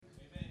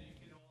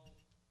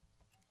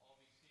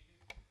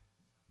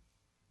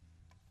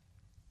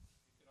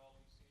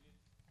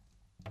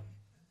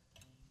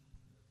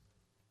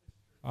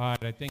All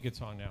right, I think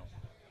it's on now.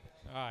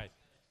 All right.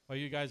 Well,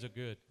 you guys are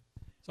good.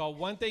 So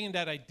one thing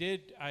that I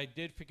did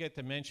forget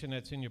to mention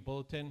that's in your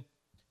bulletin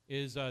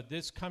is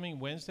this coming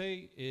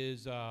Wednesday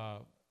is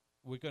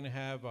we're going to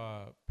have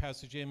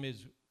Pastor Jim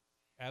is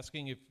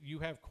asking if you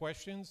have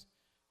questions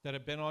that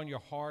have been on your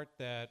heart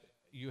that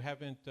you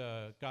haven't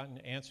gotten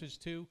answers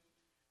to.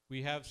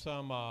 We have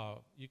some,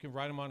 you can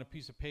write them on a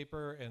piece of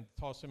paper and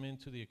toss them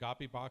into the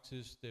agape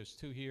boxes. There's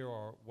 2 here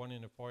or 1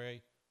 in the foyer,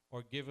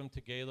 or give them to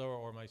Gayla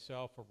or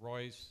myself or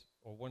Royce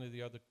or one of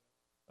the other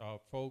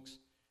folks,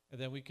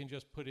 and then we can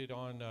just put it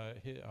on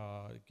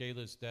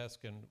Gayla's desk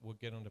and we'll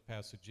get them to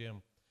Pastor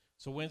Jim.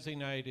 So Wednesday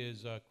night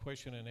is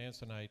question and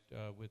answer night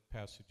with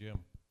Pastor Jim.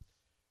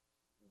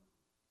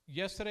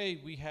 Yesterday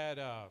we had,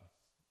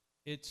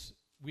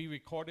 we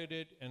recorded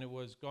it and it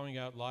was going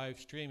out live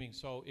streaming.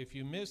 So if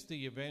you missed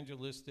the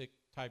evangelistic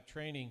type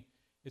training,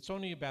 it's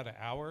only about an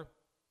hour,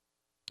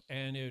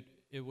 and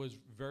it was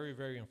very,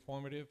 very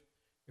informative.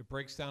 It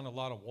breaks down a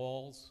lot of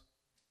walls,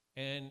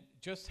 and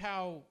just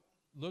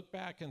look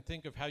back and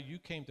think of how you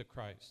came to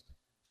Christ.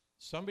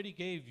 Somebody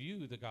gave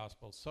you the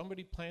gospel.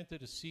 Somebody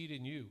planted a seed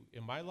in you.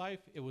 In my life,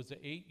 it was an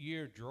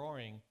 8-year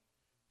drawing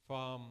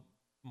from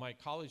my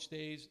college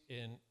days,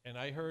 and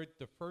I heard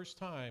the first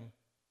time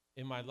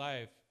in my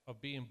life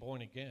of being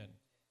born again.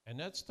 And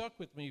that stuck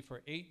with me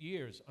for 8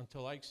 years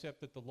until I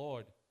accepted the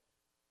Lord.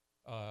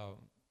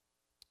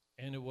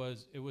 And it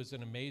was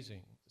an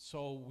amazing.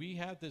 So we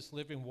had this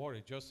living water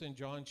just in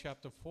John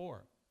chapter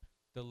 4.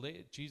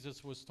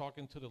 Jesus was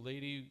talking to the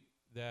lady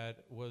that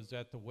was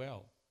at the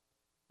well.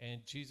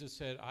 And Jesus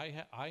said,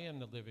 I am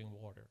the living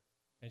water.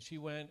 And she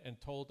went and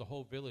told the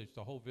whole village.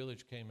 The whole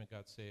village came and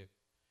got saved.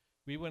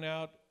 We went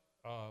out,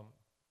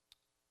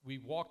 we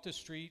walked the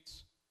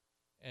streets,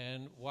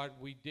 and what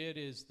we did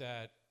is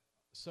that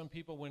some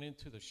people went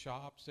into the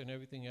shops and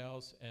everything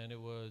else, and it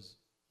was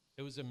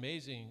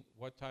amazing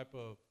what type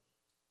of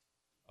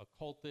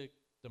occultic,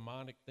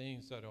 demonic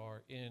things that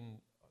are in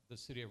the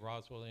city of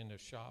Roswell, in the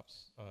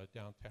shops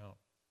downtown.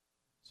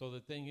 So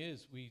the thing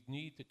is, we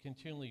need to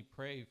continually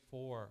pray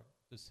for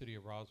the city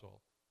of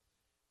Roswell.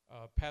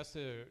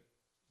 Pastor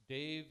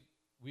Dave,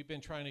 we've been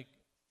trying,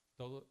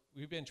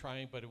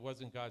 but it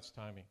wasn't God's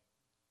timing.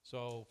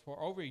 So for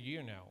over a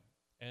year now,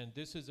 and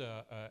this is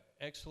a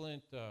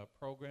excellent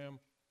program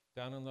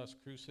down in Las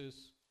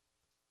Cruces.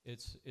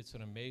 It's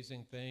an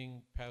amazing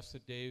thing. Pastor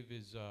Dave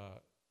is a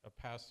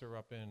pastor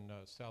up in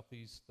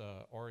southeast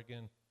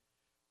Oregon.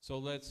 So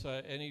let's,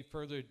 any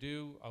further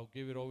ado, I'll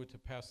give it over to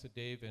Pastor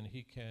Dave, and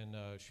he can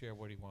share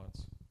what he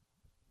wants.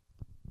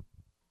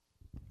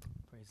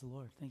 Praise the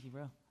Lord. Thank you,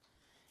 bro.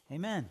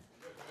 Amen.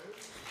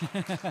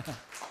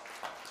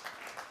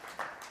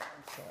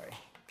 Sorry.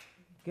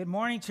 Good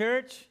morning,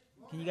 church.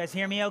 Can you guys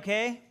hear me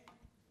okay?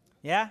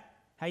 Yeah?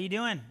 How you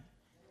doing?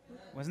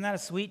 Wasn't that a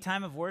sweet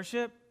time of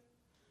worship?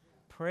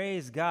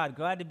 Praise God.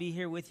 Glad to be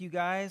here with you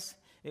guys.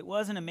 It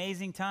was an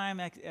amazing time,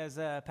 as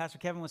Pastor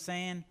Kevin was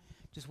saying.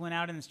 Just went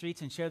out in the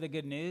streets and shared the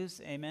good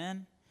news.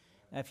 Amen.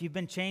 If you've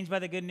been changed by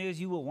the good news,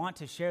 you will want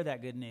to share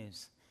that good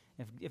news.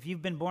 If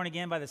you've been born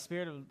again by the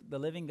Spirit of the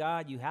living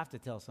God, you have to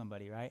tell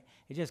somebody, right?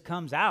 It just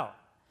comes out.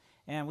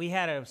 And we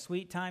had a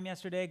sweet time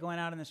yesterday going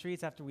out in the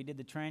streets after we did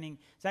the training.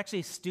 It's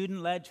actually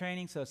student-led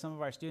training, so some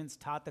of our students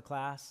taught the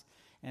class.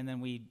 And then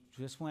we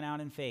just went out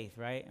in faith,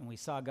 right? And we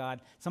saw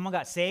God. Someone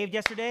got saved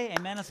yesterday.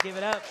 Amen. Let's give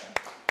it up.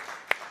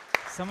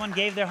 Someone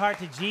gave their heart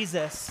to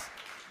Jesus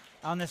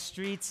on the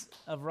streets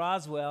of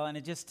Roswell, and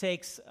it just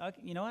takes,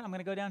 you know what? I'm going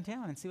to go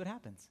downtown and see what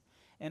happens.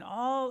 And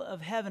all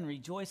of heaven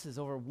rejoices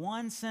over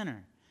one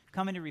sinner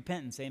coming to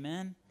repentance.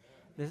 Amen.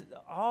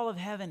 All of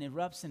heaven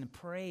erupts in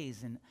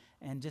praise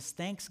and just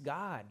thanks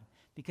God,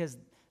 because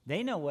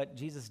they know what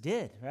Jesus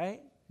did, right?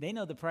 They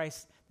know the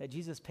price that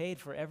Jesus paid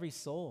for every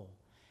soul.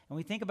 And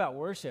we think about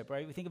worship,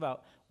 right? We think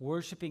about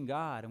worshiping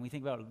God, and we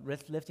think about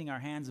lifting our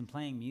hands and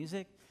playing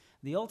music.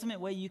 The ultimate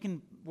way you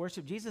can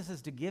worship Jesus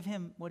is to give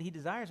him what he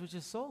desires, which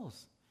is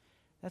souls.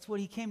 That's what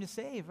he came to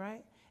save,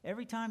 right?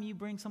 Every time you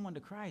bring someone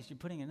to Christ, you're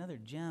putting another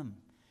gem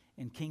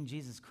in King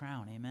Jesus'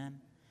 crown, amen?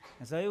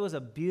 And so it was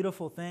a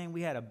beautiful thing.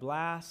 We had a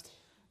blast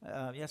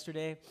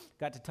yesterday.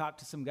 Got to talk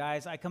to some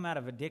guys. I come out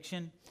of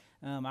addiction.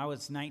 I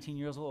was 19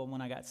 years old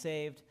when I got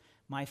saved.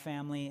 My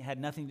family had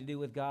nothing to do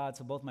with God,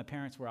 so both my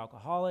parents were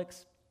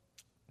alcoholics.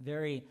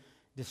 Very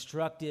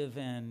destructive,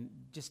 and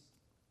just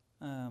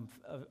a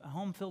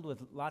home filled with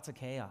lots of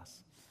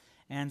chaos.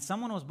 And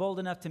someone was bold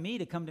enough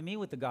to come to me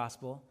with the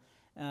gospel.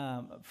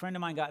 A friend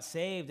of mine got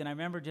saved, and I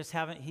remember just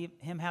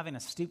him having a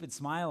stupid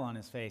smile on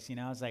his face. You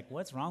know, I was like,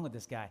 what's wrong with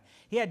this guy?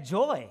 He had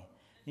joy.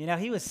 You know,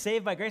 he was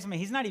saved by grace. I mean,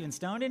 he's not even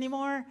stoned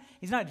anymore.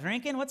 He's not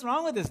drinking. What's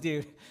wrong with this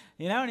dude?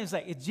 You know, and he was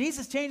like,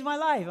 Jesus changed my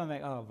life. I'm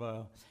like, oh,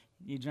 bro,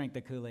 you drank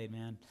the Kool-Aid,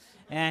 man.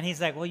 And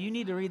he's like, well, you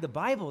need to read the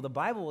Bible. The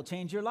Bible will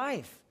change your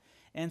life.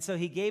 And so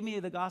he gave me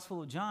the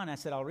Gospel of John. I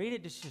said, I'll read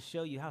it just to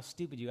show you how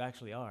stupid you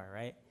actually are,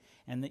 right?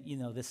 And you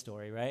know this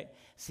story, right?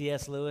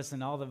 C.S. Lewis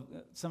and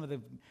some of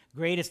the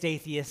greatest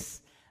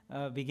atheists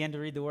began to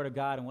read the Word of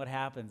God, and what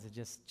happens? It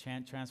just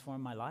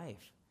transformed my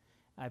life.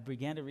 I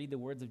began to read the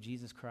words of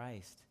Jesus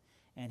Christ.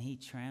 and he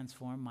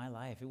transformed my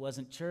life. It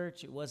wasn't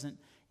church. It wasn't,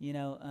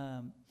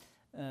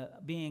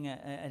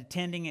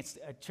 attending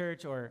a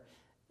church or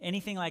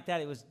anything like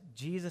that. It was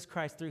Jesus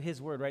Christ through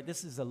his word, right?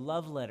 This is a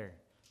love letter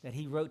that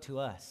he wrote to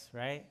us,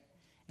 right?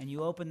 And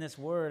you open this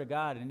word of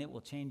God, and it will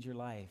change your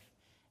life.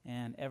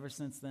 And ever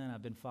since then,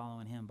 I've been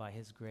following him by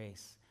his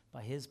grace,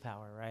 by his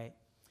power, right?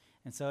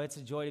 And so it's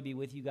a joy to be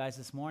with you guys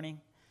this morning,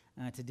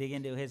 to dig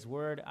into his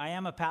word. I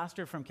am a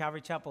pastor from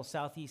Calvary Chapel,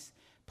 Southeast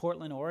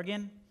Portland,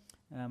 Oregon.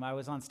 I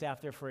was on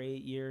staff there for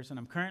 8 years, and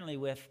I'm currently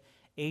with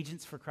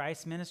Agents for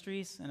Christ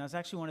Ministries, and I was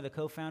actually one of the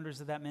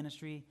co-founders of that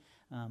ministry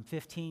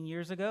 15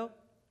 years ago.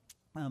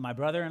 My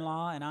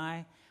brother-in-law and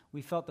I,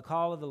 we felt the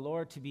call of the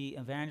Lord to be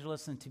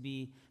evangelists and to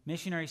be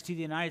missionaries to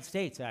the United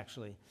States,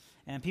 actually.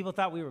 And people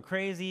thought we were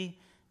crazy,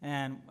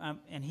 and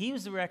he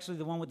was actually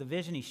the one with the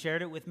vision. He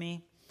shared it with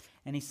me,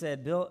 and he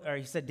said,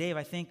 Dave,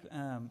 I think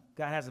God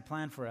has a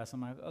plan for us.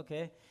 I'm like,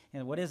 okay,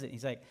 and what is it?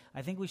 He's like,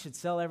 I think we should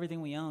sell everything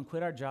we own,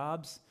 quit our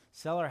jobs,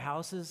 sell our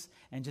houses,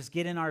 and just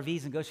get in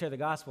RVs and go share the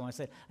gospel. And I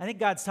said, I think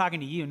God's talking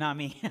to you, not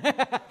me.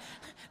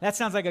 That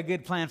sounds like a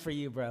good plan for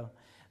you, bro.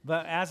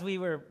 But as we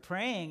were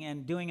praying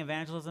and doing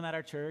evangelism at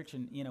our church,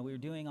 and we were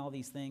doing all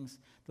these things,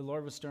 the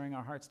Lord was stirring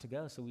our hearts to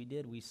go. So we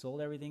did. We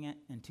sold everything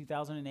in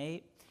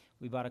 2008.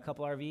 We bought a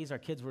couple RVs. Our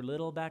kids were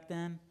little back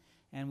then,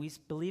 and we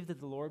believed that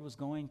the Lord was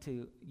going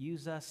to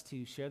use us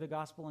to share the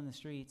gospel in the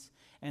streets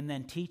and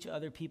then teach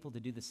other people to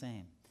do the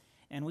same.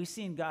 And we've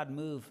seen God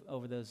move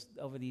over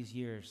these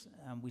years.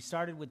 We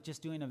started with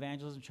just doing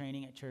evangelism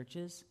training at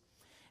churches,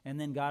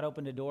 and then God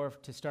opened a door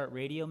to start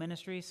radio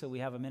ministry. So we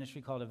have a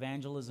ministry called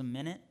Evangelism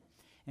Minute,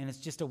 and it's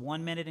just a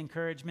 1-minute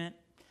encouragement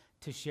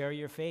to share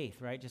your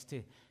faith, right? Just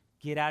to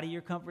get out of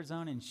your comfort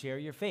zone and share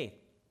your faith.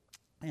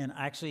 And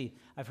actually,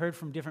 I've heard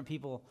from different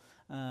people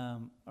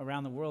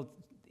around the world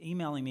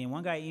emailing me, and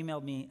one guy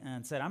emailed me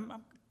and said, I'm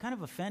kind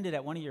of offended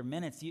at one of your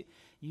minutes.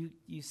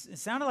 It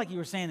sounded like you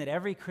were saying that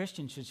every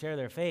Christian should share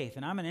their faith,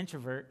 and I'm an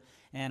introvert,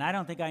 and I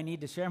don't think I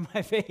need to share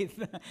my faith.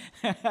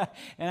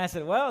 And I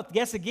said, well,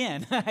 guess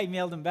again. I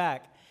emailed him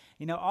back.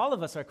 All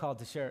of us are called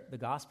to share the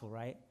gospel,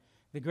 right?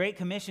 The Great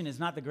Commission is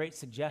not the Great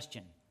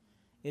Suggestion.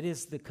 It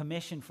is the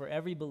commission for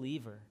every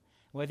believer.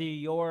 Whether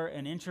you're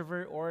an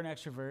introvert or an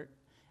extrovert,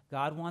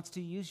 God wants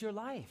to use your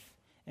life,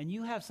 and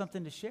you have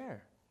something to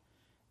share.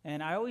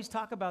 And I always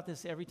talk about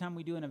this every time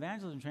we do an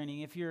evangelism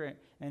training. If you're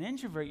an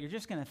introvert, you're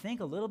just going to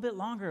think a little bit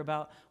longer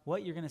about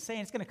what you're going to say,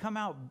 and it's going to come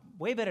out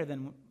way better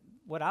than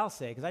what I'll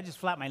say, because I just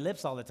flap my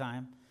lips all the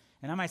time,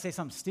 and I might say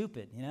something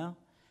stupid,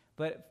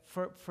 But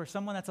for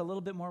someone that's a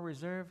little bit more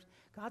reserved,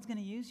 God's going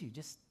to use you.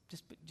 Just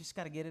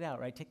got to get it out,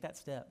 right? Take that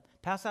step.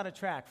 Pass out a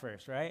tract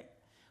first, right?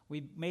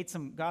 We made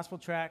some gospel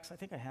tracts. I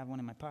think I have one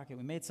in my pocket.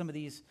 We made some of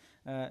these.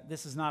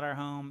 This is not our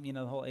home,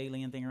 the whole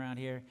alien thing around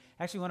here.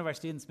 Actually, one of our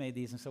students made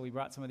these, and so we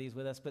brought some of these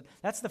with us. But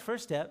that's the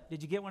first step.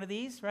 Did you get one of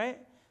these, right?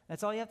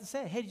 That's all you have to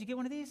say. Hey, did you get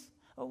one of these?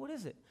 Oh, what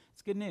is it?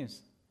 It's good news.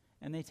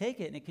 And they take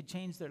it, and it could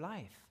change their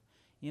life.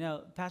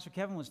 Pastor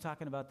Kevin was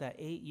talking about that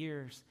 8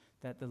 years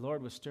that the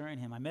Lord was stirring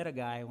him. I met a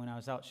guy when I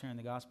was out sharing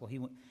the gospel.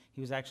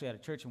 He was actually at a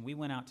church, and we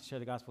went out to share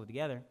the gospel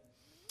together.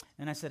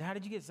 And I said, how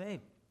did you get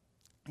saved?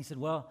 He said,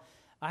 well,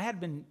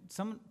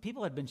 some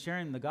people had been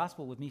sharing the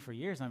gospel with me for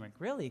years. And I'm like,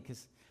 really?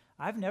 Because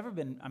I've never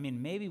been,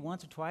 maybe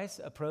once or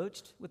twice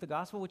approached with the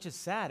gospel, which is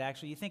sad,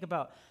 actually. You think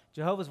about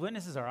Jehovah's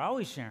Witnesses are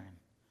always sharing,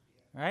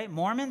 right?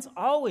 Mormons,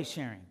 always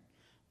sharing.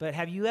 But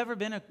have you ever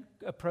been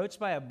approached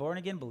by a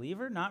born-again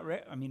believer?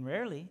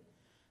 Rarely.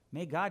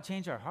 May God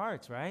change our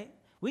hearts, right?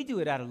 We do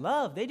it out of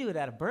love. They do it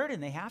out of burden.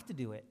 They have to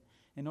do it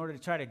in order to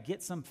try to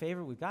get some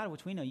favor with God,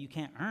 which we know you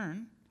can't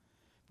earn.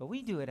 But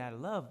we do it out of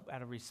love,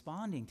 out of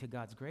responding to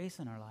God's grace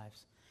in our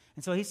lives.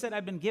 And so he said,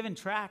 I've been given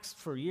tracts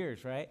for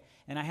years, right?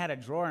 And I had a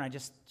drawer, and I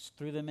just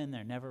threw them in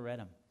there, never read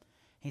them.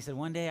 He said,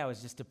 one day I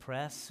was just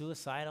depressed,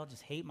 suicidal,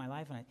 just hate my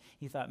life. And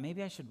he thought,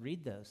 maybe I should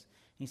read those.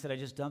 He said, I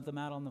just dumped them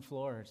out on the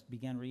floor,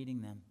 began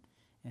reading them.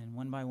 And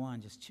one by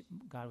one,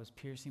 God was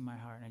piercing my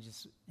heart, and I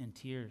just, in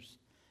tears,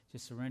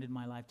 just surrendered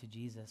my life to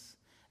Jesus.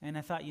 And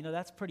I thought,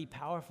 that's pretty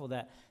powerful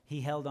that he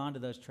held on to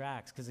those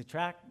tracts, because the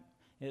tract,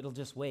 it'll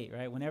just wait,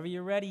 right? Whenever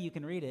you're ready, you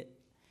can read it.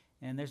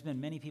 And there's been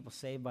many people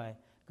saved by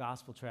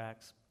gospel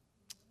tracts.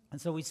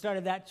 And so we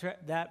started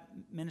that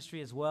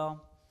ministry as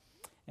well.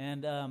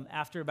 And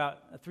after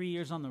about 3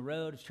 years on the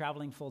road,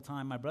 traveling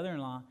full-time, my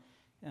brother-in-law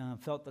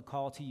felt the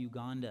call to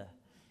Uganda.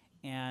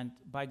 And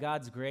by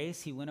God's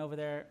grace, he went over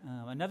there.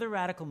 Another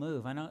radical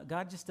move. I know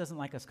God just doesn't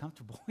like us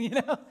comfortable,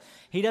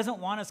 He doesn't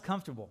want us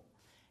comfortable.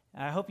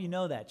 I hope you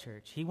know that,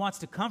 church. He wants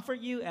to comfort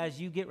you as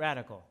you get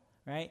radical,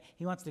 right?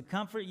 He wants to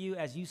comfort you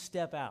as you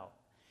step out.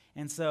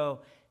 And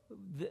so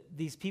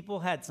these people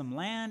had some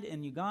land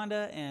in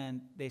Uganda,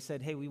 and they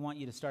said, hey, we want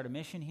you to start a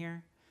mission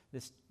here,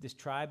 this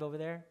tribe over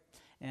there.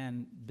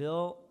 And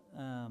Bill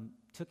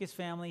took his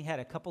family, had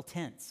a couple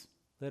tents,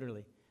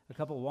 literally, a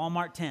couple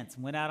Walmart tents,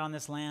 and went out on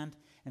this land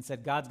and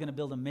said, God's going to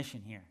build a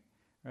mission here,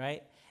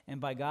 right? And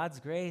by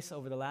God's grace,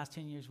 over the last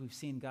 10 years, we've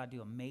seen God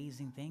do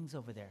amazing things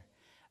over there.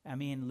 I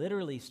mean,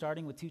 literally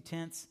starting with 2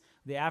 tents.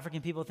 The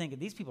African people think,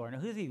 these people are,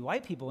 who are these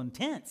white people in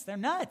tents? They're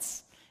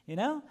nuts,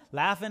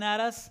 laughing at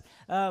us.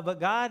 But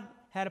God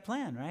had a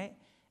plan, right?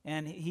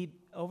 And he,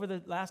 over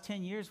the last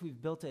 10 years, we've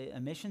built a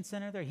mission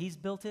center there. He's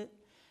built it.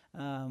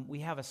 We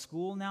have a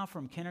school now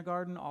from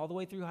kindergarten all the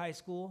way through high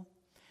school.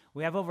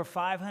 We have over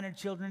 500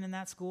 children in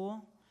that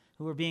school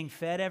who are being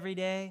fed every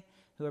day,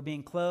 who are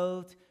being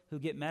clothed, who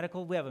get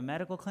medical. We have a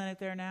medical clinic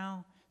there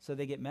now, so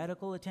they get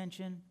medical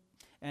attention,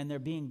 and they're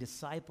being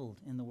discipled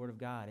in the Word of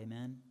God,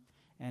 amen?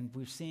 And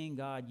we're seeing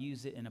God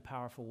use it in a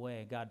powerful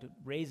way, God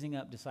raising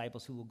up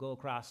disciples who will go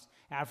across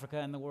Africa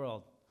and the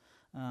world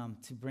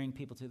to bring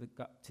people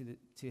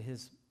to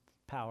His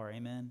power,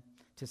 amen,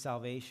 to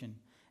salvation.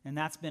 And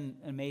that's been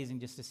amazing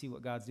just to see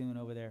what God's doing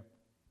over there.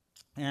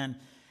 And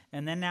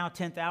then now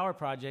 10th Hour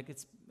Project,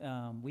 it's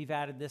we've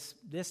added this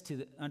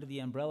under the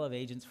umbrella of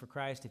Agents for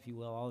Christ, if you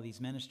will, all of these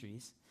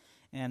ministries.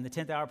 And the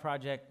 10th Hour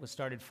Project was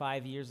started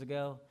 5 years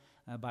ago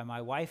by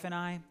my wife and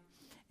I,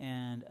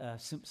 and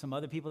some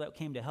other people that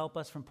came to help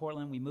us from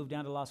Portland. We moved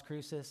down to Las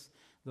Cruces.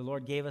 The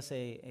Lord gave us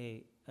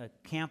a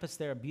campus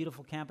there, a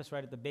beautiful campus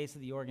right at the base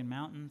of the Oregon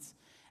Mountains.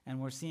 And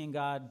we're seeing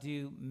God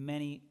do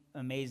many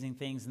amazing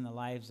things in the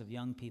lives of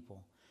young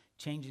people,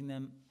 changing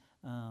them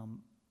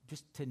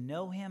just to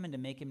know Him and to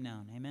make Him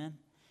known. Amen?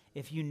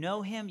 If you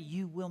know Him,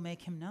 you will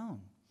make Him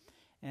known.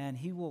 And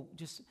He will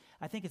just,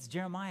 I think it's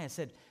Jeremiah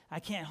said, I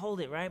can't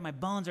hold it, right? My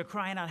bones are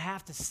crying out. I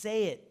have to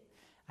say it.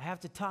 I have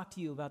to talk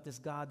to you about this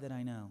God that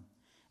I know.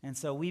 And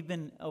so we've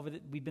been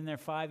there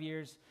 5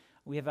 years.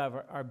 We have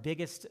our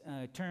biggest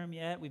term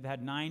yet. We've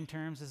had 9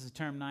 terms. This is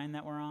term 9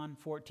 that we're on,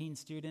 14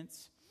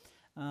 students,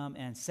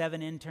 and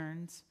 7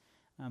 interns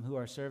who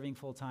are serving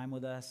full-time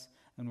with us.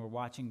 And we're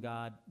watching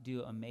God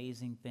do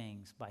amazing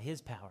things by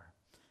His power,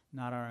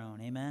 not our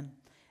own. Amen?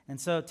 And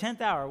so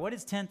 10th Hour, what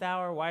is 10th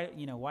Hour?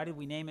 Why did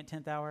we name it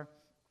 10th Hour?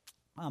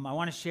 I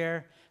want to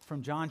share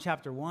from John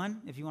chapter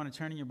 1, if you want to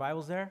turn in your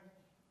Bibles there.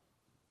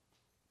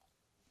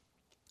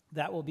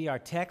 That will be our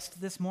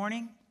text this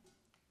morning.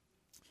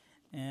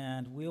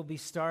 And we'll be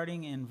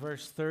starting in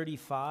verse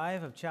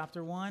 35 of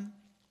chapter 1.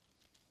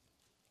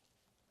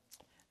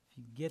 If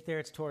you get there,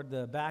 it's toward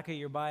the back of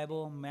your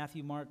Bible,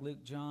 Matthew, Mark,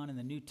 Luke, John, in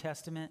the New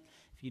Testament.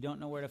 If you don't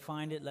know where to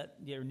find it, let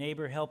your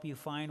neighbor help you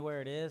find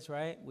where it is,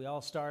 right? We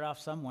all start off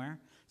somewhere.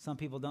 Some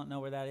people don't know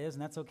where that is,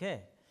 and that's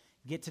okay.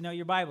 Get to know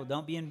your Bible.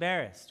 Don't be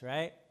embarrassed,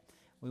 right?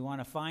 We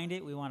want to find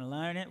it. We want to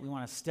learn it. We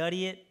want to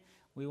study it.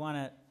 We want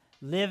to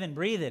live and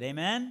breathe it.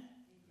 Amen?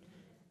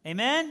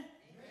 Amen?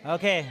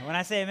 Okay, when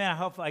I say amen,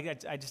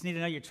 I just need to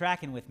know you're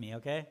tracking with me,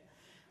 okay?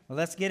 Well,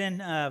 let's get in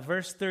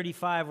verse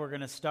 35. We're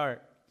going to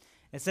start.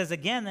 It says,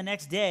 again, the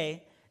next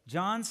day,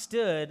 John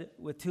stood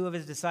with 2 of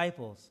his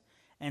disciples,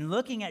 and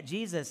looking at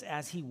Jesus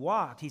as he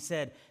walked, he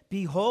said,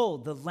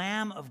 behold, the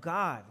Lamb of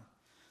God.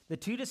 The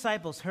 2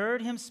 disciples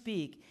heard him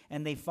speak,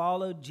 and they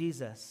followed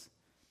Jesus.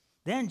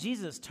 Then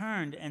Jesus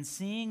turned, and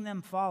seeing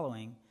them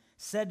following,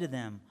 said to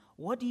them,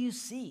 what do you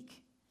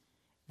seek?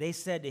 They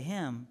said to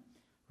him,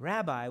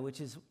 Rabbi,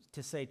 which is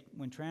to say,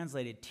 when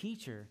translated,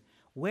 teacher,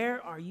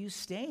 where are you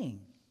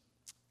staying?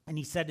 And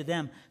he said to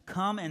them,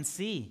 come and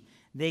see.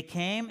 They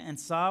came and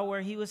saw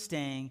where he was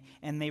staying,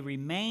 and they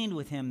remained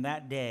with him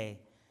that day.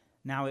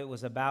 Now it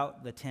was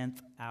about the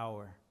 10th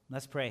hour.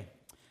 Let's pray.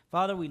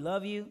 Father, we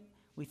love you.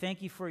 We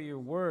thank you for your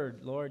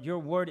word, Lord. Your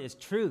word is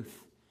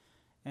truth.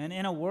 And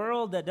in a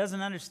world that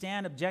doesn't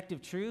understand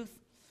objective truth,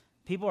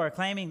 people are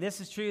claiming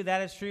this is true,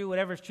 that is true,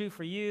 whatever is true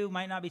for you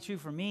might not be true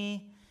for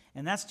me.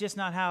 And that's just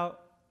not how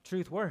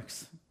truth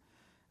works.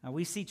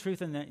 We see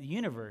truth in the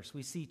universe.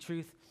 We see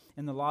truth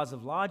in the laws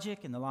of logic,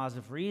 in the laws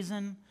of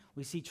reason.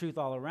 We see truth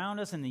all around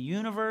us in the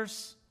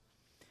universe.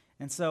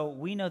 And so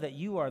we know that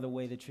you are the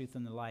way, the truth,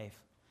 and the life.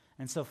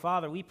 And so,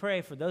 Father, we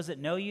pray for those that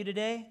know you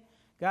today,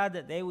 God,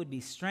 that they would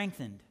be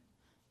strengthened,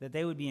 that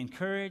they would be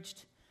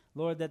encouraged,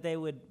 Lord, that they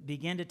would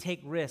begin to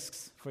take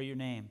risks for your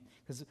name.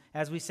 Because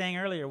as we sang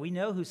earlier, we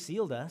know who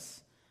sealed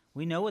us.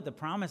 We know what the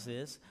promise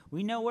is.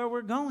 We know where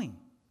we're going.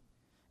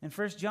 In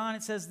 1 John,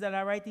 it says that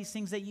I write these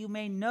things that you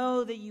may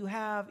know that you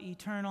have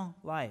eternal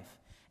life.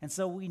 And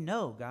so we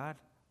know, God,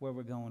 where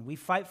we're going. We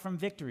fight from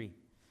victory.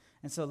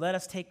 And so let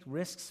us take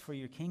risks for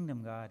your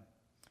kingdom, God.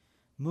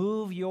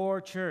 Move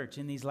your church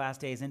in these last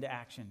days into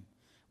action.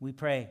 We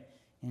pray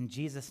in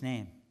Jesus'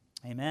 name.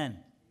 Amen.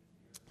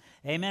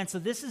 Amen. So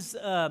this is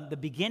the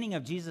beginning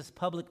of Jesus'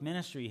 public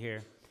ministry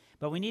here.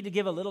 But we need to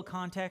give a little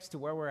context to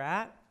where we're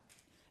at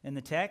in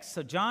the text.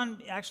 So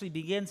John actually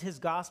begins his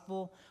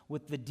gospel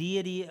with the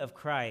deity of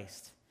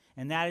Christ.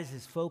 And that is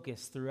his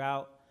focus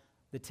throughout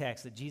the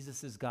text, that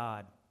Jesus is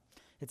God.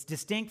 It's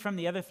distinct from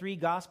the other 3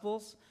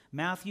 gospels.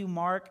 Matthew,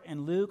 Mark,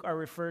 and Luke are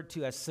referred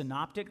to as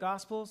synoptic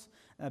gospels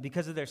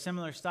because of their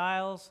similar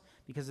styles,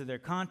 because of their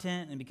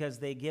content, and because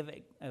they give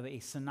a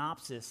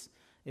synopsis,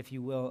 if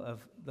you will,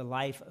 of the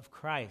life of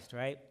Christ,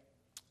 right?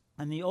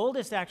 And the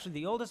oldest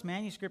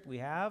manuscript we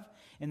have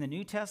in the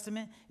New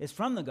Testament is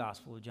from the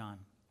Gospel of John.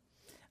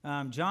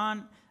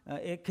 John,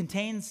 it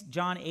contains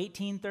John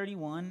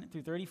 18:31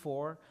 through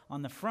 34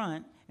 on the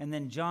front, and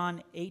then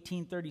John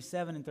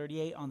 18:37 and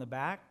 38 on the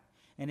back.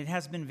 And it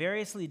has been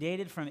variously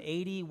dated from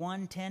AD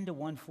 110 to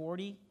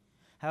 140.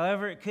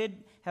 However, it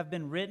could have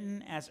been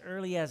written as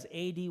early as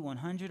AD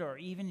 100 or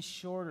even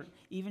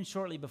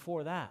shortly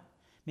before that.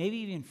 Maybe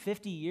even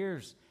 50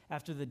 years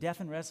after the death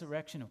and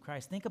resurrection of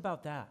Christ. Think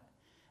about that.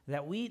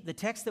 The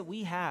text that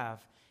we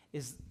have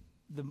is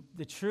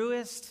the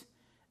truest,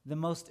 the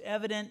most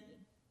evident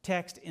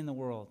text in the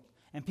world.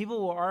 And people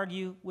will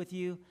argue with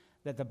you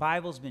that the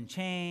Bible's been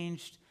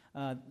changed,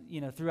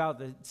 throughout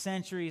the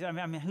centuries. I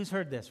mean, who's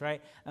heard this,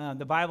 right?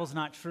 The Bible's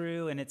not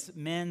true, and it's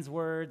men's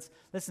words.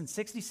 Listen,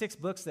 66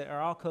 books that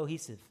are all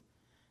cohesive,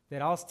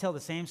 that all tell the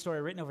same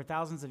story, written over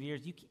thousands of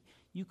years.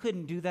 You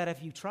couldn't do that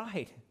if you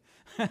tried.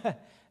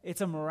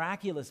 It's a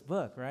miraculous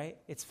book, right?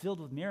 It's filled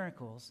with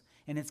miracles,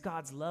 and it's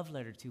God's love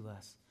letter to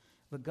us.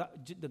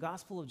 The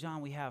Gospel of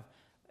John we have,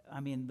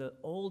 the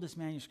oldest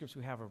manuscripts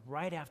we have are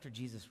right after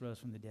Jesus rose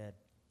from the dead.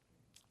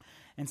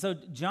 And so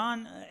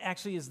John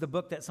actually is the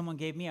book that someone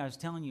gave me. I was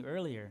telling you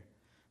earlier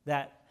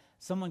that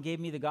someone gave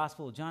me the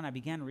Gospel of John. I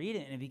began to read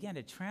it, and it began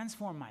to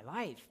transform my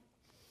life.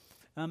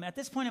 At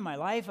this point in my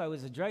life, I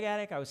was a drug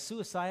addict. I was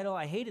suicidal.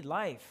 I hated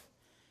life.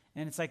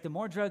 And it's like the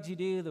more drugs you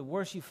do, the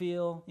worse you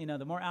feel.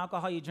 The more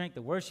alcohol you drink,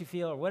 the worse you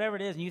feel, or whatever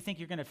it is, and you think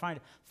you're going to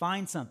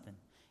find something.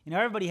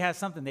 Everybody has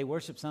something. They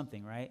worship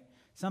something, right?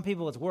 Some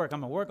people, it's work.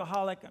 I'm a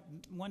workaholic.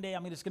 One day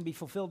I'm just going to be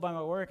fulfilled by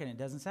my work, and it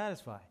doesn't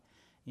satisfy,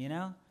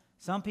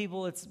 Some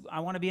people, I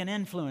want to be an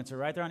influencer,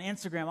 right? They're on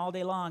Instagram all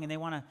day long, and they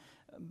want to,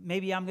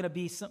 maybe I'm going to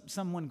be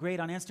someone great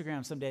on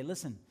Instagram someday.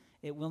 Listen,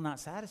 it will not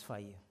satisfy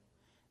you.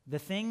 The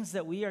things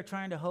that we are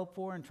trying to hope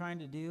for and trying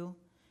to do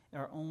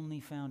are only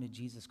found in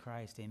Jesus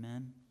Christ,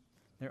 amen?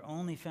 They're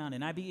only found.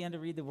 And I began to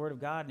read the Word of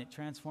God, and it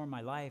transformed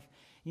my life.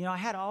 I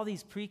had all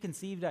these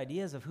preconceived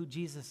ideas of who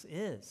Jesus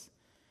is.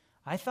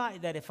 I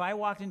thought that if I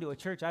walked into a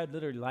church, I would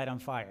literally light on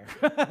fire.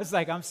 It's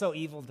like, I'm so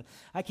evil,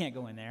 I can't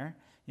go in there,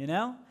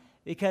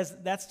 Because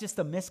that's just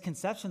a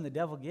misconception the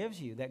devil gives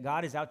you, that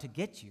God is out to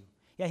get you.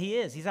 Yeah, he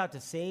is. He's out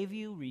to save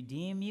you,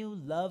 redeem you,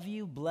 love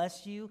you,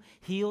 bless you,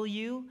 heal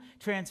you,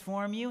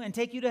 transform you, and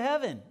take you to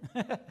heaven.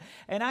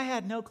 And I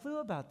had no clue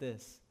about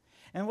this.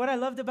 And what I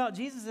loved about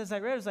Jesus as I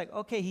read was like,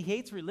 okay, he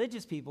hates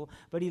religious people,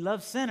 but he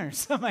loves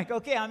sinners. I'm like,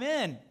 okay, I'm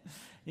in.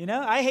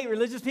 I hate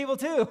religious people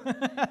too.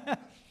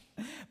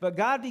 But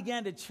God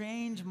began to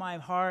change my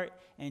heart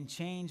and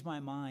change my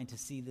mind to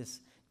see this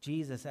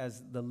Jesus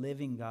as the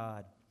living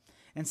God.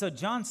 And so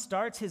John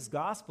starts his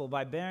gospel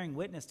by bearing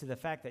witness to the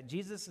fact that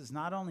Jesus is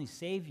not only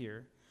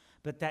Savior,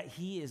 but that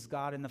he is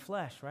God in the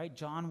flesh, right?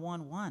 John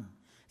 1:1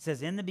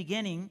 says, in the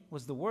beginning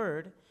was the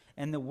Word,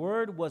 and the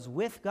Word was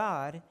with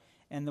God,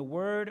 and the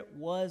Word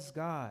was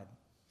God.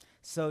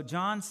 So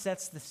John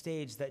sets the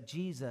stage that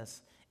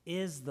Jesus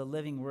is the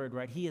living Word,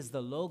 right? He is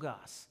the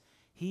Logos.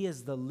 He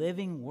is the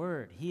living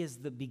Word. He is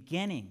the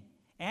beginning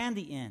and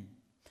the end.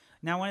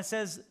 Now, when it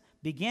says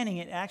beginning,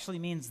 it actually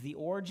means the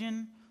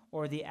origin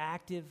or the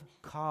active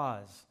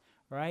cause,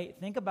 right?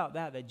 Think about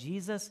that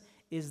Jesus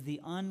is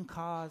the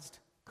uncaused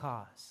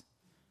cause,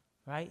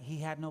 right? He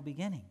had no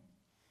beginning.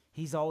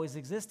 He's always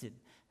existed.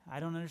 I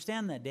don't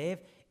understand that, Dave.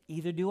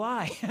 Either do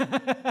I.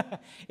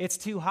 It's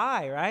too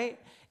high, right?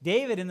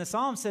 David in the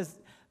Psalm says,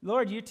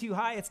 Lord, you're too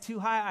high. It's too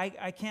high.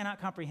 I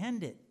cannot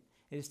comprehend it.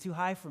 It is too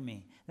high for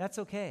me. That's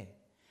okay.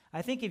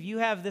 I think if you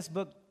have this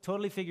book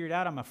totally figured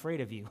out, I'm afraid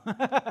of you,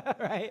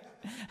 right?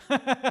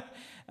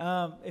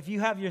 If you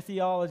have your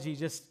theology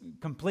just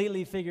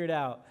completely figured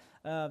out,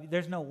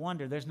 there's no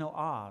wonder, there's no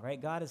awe,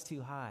 right? God is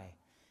too high.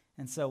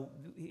 And so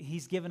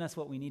he's given us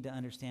what we need to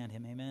understand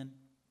him, amen?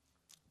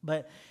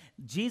 But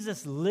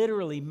Jesus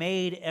literally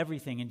made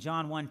everything. In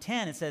John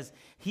 1:10, it says,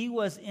 he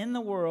was in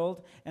the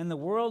world, and the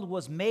world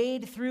was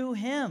made through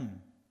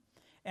him,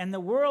 and the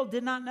world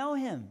did not know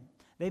him.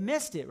 They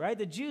missed it, right?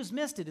 The Jews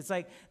missed it. It's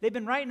like they've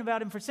been writing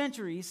about him for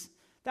centuries,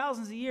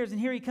 thousands of years, and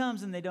here he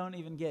comes, and they don't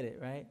even get it,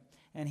 right?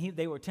 And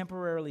they were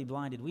temporarily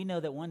blinded. We know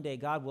that one day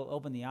God will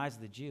open the eyes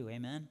of the Jew,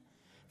 amen?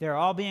 They're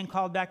all being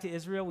called back to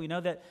Israel. We know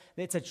that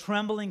it's a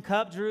trembling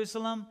cup,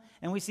 Jerusalem,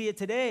 and we see it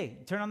today.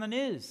 Turn on the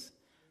news.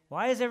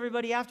 Why is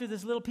everybody after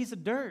this little piece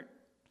of dirt?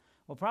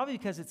 Well, probably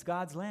because it's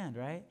God's land,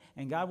 right?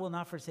 And God will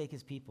not forsake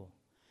his people.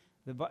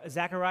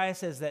 Zechariah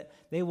says that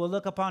they will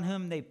look upon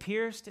whom they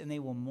pierced, and they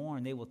will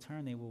mourn. They will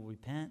turn, they will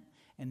repent,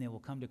 and they will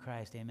come to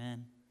Christ.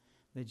 Amen.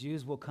 The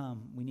Jews will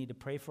come. We need to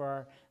pray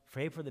for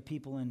the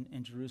people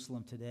in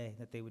Jerusalem today,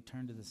 that they would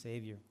turn to the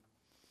Savior.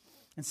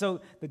 And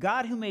so the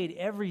God who made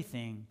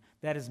everything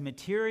that is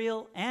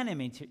material and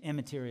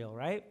immaterial,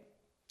 right,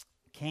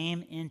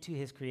 came into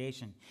his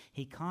creation.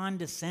 He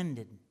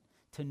condescended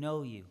to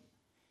know you.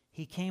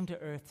 He came to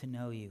earth to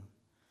know you.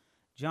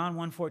 John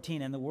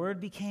 1:14, and the Word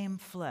became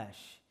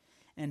flesh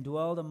and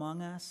dwelled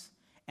among us,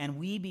 and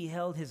we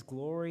beheld his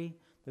glory,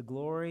 the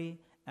glory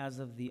as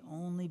of the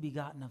only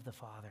begotten of the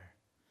Father,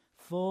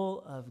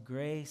 full of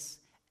grace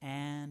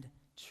and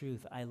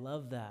truth. I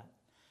love that.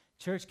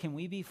 Church, can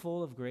we be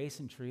full of grace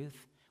and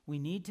truth? We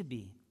need to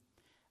be.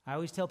 I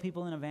always tell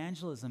people in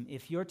evangelism,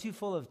 if you're too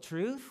full of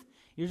truth,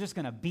 you're just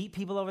going to beat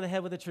people over the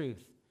head with the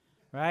truth,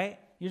 right?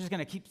 You're just going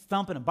to keep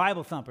thumping them,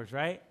 Bible thumpers,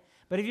 right?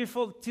 But if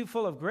you're too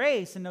full of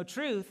grace and no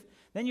truth,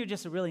 then you're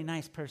just a really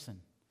nice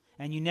person.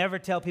 And you never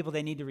tell people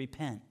they need to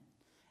repent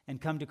and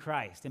come to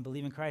Christ and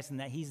believe in Christ and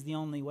that he's the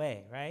only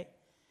way, right?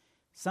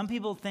 Some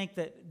people think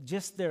that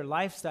just their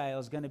lifestyle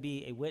is going to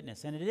be a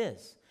witness, and it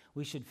is.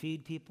 We should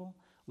feed people.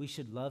 We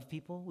should love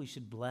people. We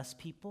should bless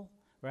people,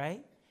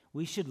 right?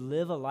 We should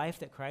live a life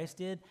that Christ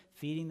did,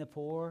 feeding the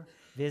poor,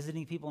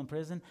 visiting people in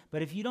prison.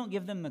 But if you don't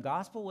give them the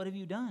gospel, what have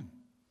you done?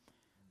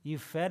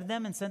 You've fed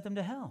them and sent them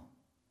to hell.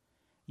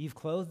 You've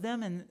clothed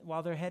them and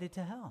while they're headed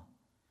to hell.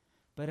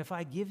 But if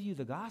I give you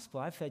the gospel,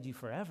 I've fed you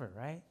forever,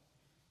 right?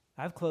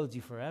 I've clothed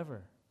you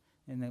forever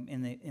in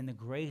the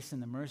grace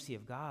and the mercy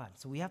of God.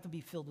 So we have to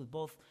be filled with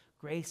both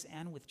grace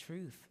and with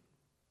truth.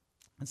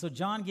 And so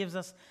John gives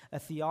us a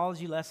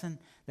theology lesson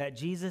that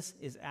Jesus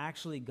is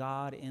actually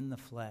God in the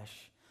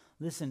flesh.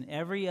 Listen,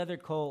 every other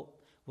cult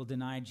will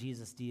deny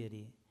Jesus'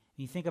 deity.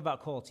 When you think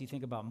about cults, you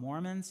think about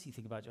Mormons, you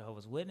think about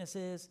Jehovah's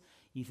Witnesses,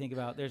 you think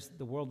about there's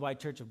the Worldwide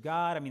Church of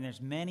God. I mean,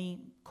 there's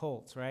many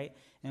cults, right?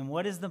 And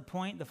what is the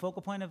point, the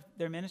focal point of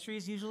their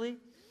ministries usually,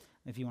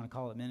 if you want to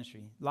call it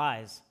ministry,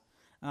 lies,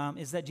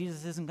 is that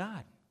Jesus isn't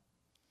God.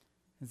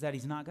 Is that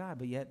he's not God.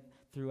 But yet,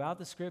 throughout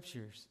the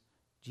scriptures,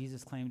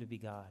 Jesus claimed to be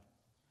God.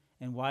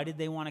 And why did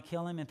they want to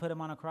kill him and put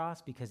him on a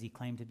cross? Because he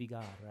claimed to be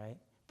God, right?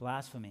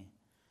 Blasphemy.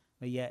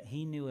 But yet,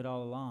 he knew it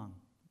all along.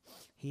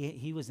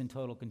 He was in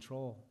total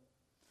control.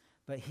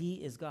 But he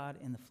is God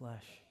in the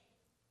flesh.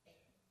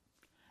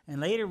 And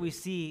later we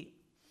see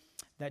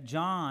that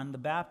John the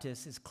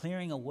Baptist is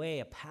clearing a way,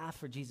 a path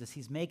for Jesus.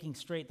 He's making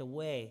straight the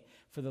way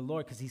for the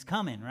Lord because he's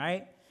coming,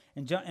 right?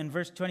 In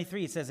verse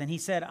 23 it says, and he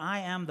said, I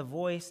am the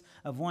voice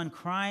of one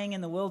crying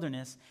in the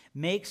wilderness,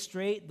 make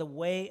straight the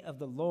way of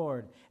the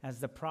Lord, as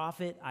the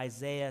prophet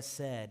Isaiah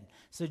said.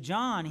 So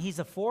John, he's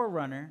a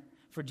forerunner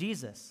for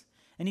Jesus.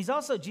 And he's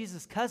also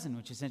Jesus' cousin,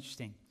 which is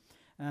interesting.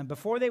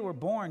 Before they were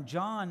born,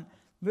 John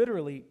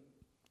literally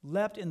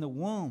leapt in the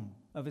womb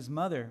of his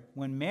mother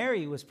when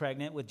Mary was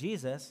pregnant with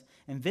Jesus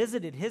and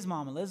visited his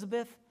mom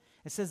Elizabeth.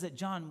 It says that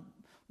John,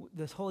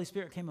 the Holy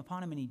Spirit came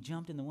upon him and he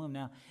jumped in the womb.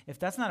 Now, if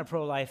that's not a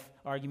pro-life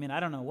argument, I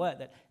don't know what.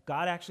 That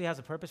God actually has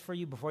a purpose for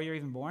you before you're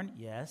even born?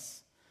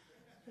 Yes.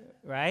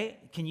 Right?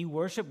 Can you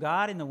worship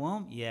God in the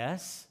womb?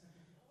 Yes.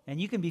 And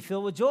you can be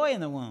filled with joy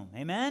in the womb.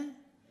 Amen?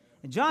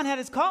 And John had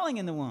his calling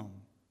in the womb.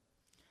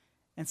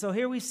 And so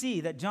here we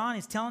see that John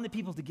is telling the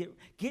people to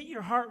get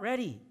your heart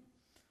ready.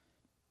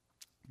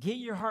 Get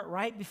your heart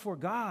right before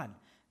God,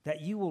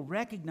 that you will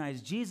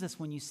recognize Jesus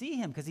when you see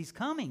him, because he's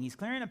coming. He's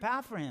clearing a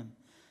path for him.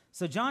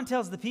 So John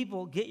tells the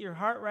people, get your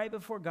heart right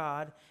before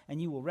God,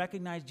 and you will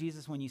recognize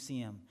Jesus when you see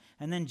him.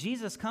 And then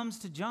Jesus comes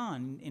to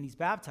John, and he's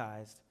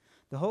baptized.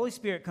 The Holy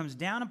Spirit comes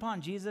down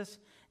upon Jesus.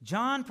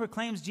 John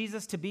proclaims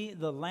Jesus to be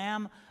the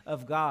Lamb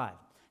of God.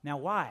 Now,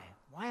 why?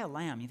 Why a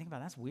lamb? You think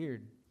about it, that's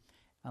weird.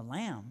 A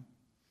lamb?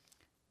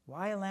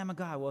 Why a Lamb of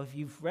God? Well, if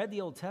you've read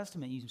the Old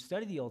Testament, you've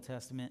studied the Old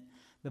Testament,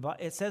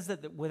 it says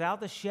that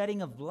without the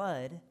shedding of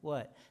blood,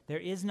 what? There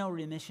is no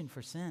remission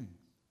for sin.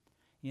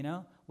 You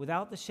know?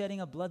 Without the shedding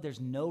of blood,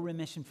 there's no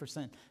remission for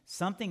sin.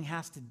 Something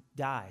has to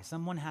die.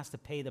 Someone has to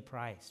pay the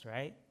price,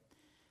 right?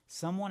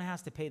 Someone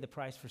has to pay the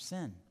price for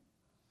sin.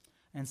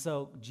 And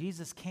so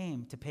Jesus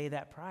came to pay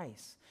that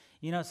price.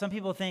 You know, some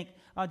people think,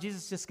 oh,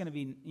 Jesus is just going to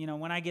be, you know,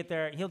 when I get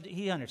there,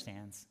 he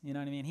understands. You know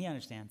what I mean? He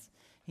understands.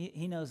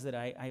 He knows that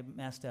I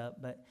messed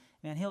up, but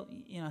man,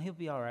 he'll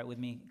be all right with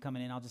me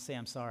coming in. I'll just say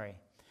I'm sorry.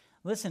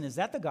 Listen, is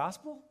that the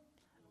gospel?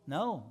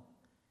 No.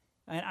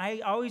 And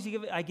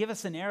I give a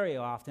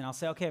scenario often. I'll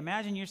say, okay,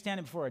 imagine you're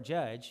standing before a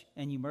judge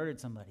and you murdered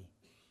somebody.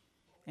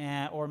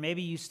 Or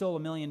maybe you stole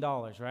 $1 million,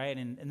 right?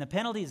 And the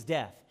penalty is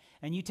death.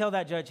 And you tell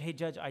that judge, hey,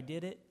 judge, I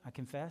did it. I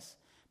confess.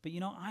 But, you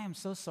know, I am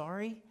so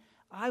sorry.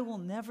 I will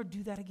never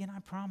do that again, I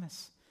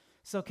promise.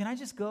 So can I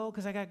just go?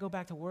 Because I got to go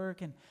back to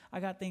work and I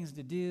got things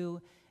to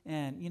do.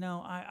 And, you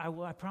know,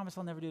 I promise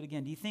I'll never do it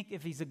again. Do you think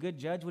if he's a good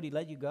judge, would he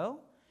let you go?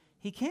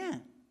 He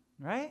can't,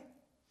 right?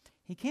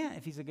 He can't.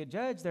 If he's a good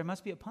judge, there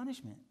must be a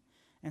punishment.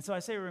 And so I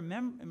say,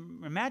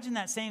 imagine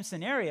that same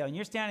scenario, and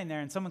you're standing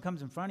there, and someone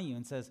comes in front of you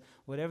and says,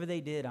 whatever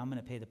they did, I'm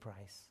going to pay the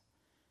price.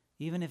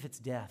 Even if it's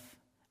death,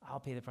 I'll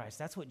pay the price.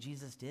 That's what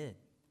Jesus did,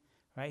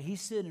 right? He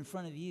stood in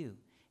front of you,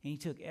 and he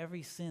took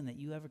every sin that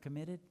you ever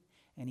committed,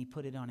 and he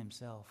put it on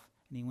himself,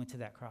 and he went to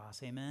that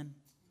cross. Amen?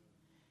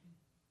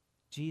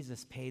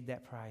 Jesus paid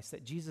that price,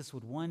 that Jesus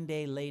would one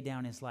day lay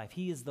down his life.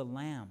 He is the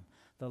Lamb,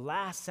 the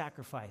last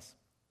sacrifice.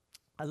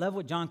 I love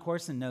what John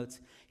Corson notes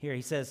here.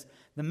 He says,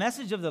 the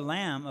message of the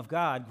Lamb of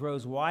God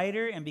grows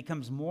wider and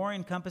becomes more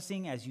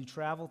encompassing as you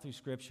travel through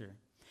Scripture.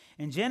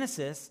 In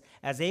Genesis,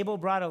 as Abel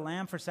brought a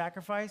lamb for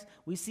sacrifice,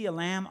 we see a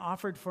lamb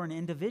offered for an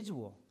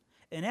individual.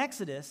 In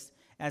Exodus,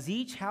 as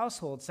each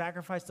household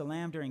sacrificed a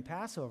lamb during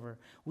Passover,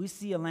 we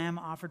see a lamb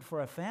offered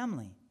for a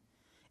family.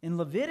 In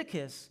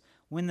Leviticus,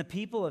 when the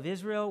people of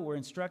Israel were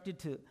instructed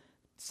to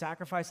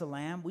sacrifice a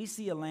lamb, we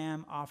see a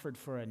lamb offered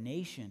for a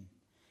nation.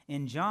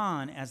 in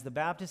John, as the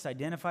Baptist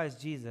identifies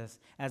Jesus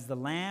as the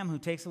Lamb who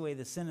takes away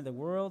the sin of the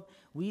world,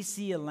 we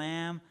see a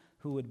Lamb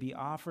who would be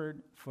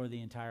offered for the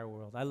entire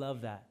world. I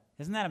love that.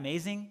 Isn't that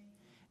amazing?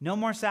 No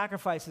more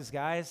sacrifices,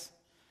 guys.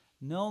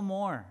 No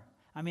more.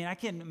 I mean, I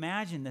can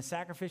imagine the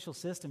sacrificial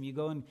system. You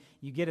go and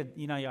you get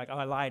you're like, oh,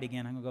 I lied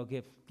again. I'm going to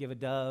go give a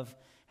dove,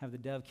 have the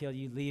dove kill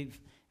you, leave,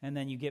 and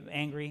then you get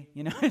angry.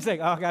 It's like,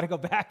 oh, I got to go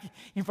back.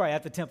 You're probably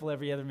at the temple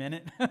every other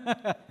minute.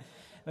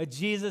 But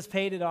Jesus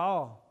paid it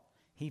all.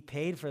 He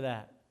paid for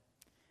that.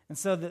 And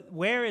so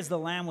where is the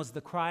Lamb was the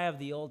cry of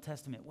the Old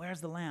Testament.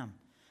 Where's the Lamb?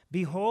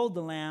 Behold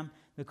the Lamb,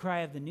 the cry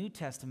of the New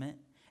Testament.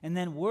 And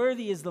then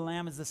worthy is the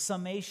Lamb is the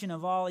summation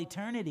of all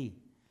eternity.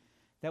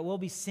 That we'll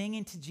be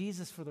singing to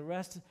Jesus for the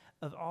rest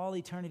of all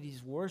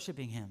eternities,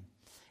 worshiping him.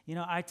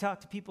 I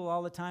talk to people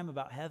all the time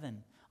about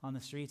heaven on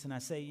the streets, and I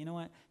say, you know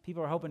what?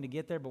 People are hoping to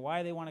get there, but why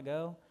do they want to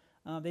go?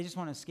 They just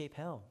want to escape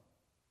hell.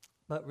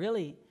 But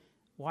really,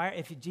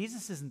 if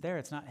Jesus isn't there,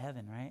 it's not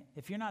heaven, right?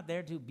 If you're not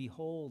there to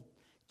behold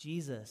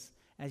Jesus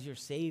as your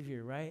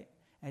Savior, right?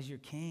 As your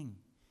King,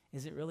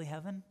 is it really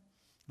heaven?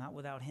 Not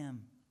without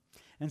him.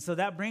 And so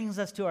that brings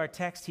us to our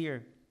text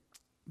here.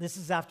 This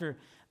is after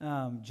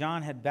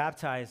John had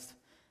baptized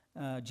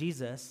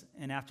Jesus,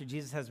 and after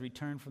Jesus has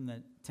returned from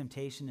the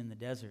temptation in the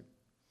desert.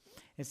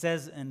 It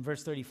says in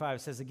verse 35,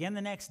 it says, again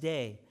the next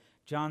day,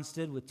 John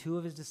stood with two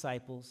of his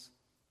disciples,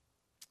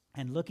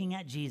 and looking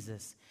at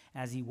Jesus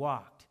as he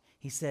walked,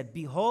 he said,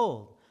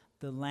 behold,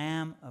 the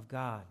Lamb of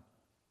God.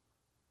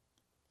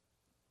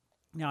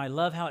 Now, I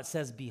love how it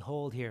says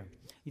behold here.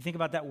 You think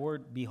about that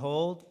word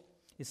behold,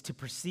 is to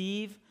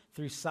perceive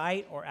through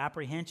sight or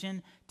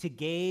apprehension, to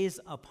gaze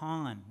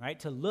upon, right?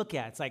 To look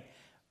at. It's like,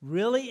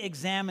 really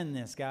examine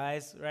this,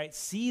 guys, right?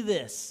 See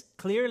this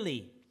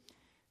clearly.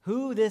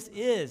 Who this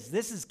is.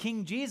 This is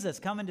King Jesus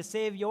coming to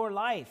save your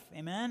life.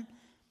 Amen?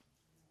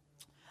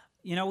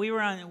 We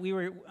were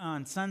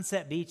on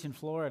Sunset Beach in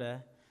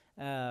Florida,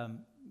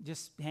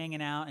 just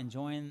hanging out,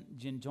 enjoying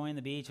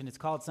the beach, and it's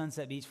called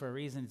Sunset Beach for a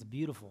reason. It's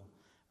beautiful,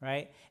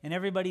 right? And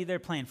everybody, they're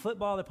playing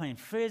football, they're playing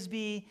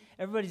frisbee,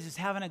 everybody's just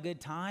having a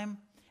good time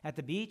at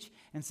the beach.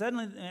 And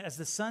suddenly, as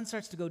the sun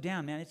starts to go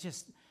down, man, it's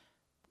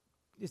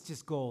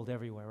just gold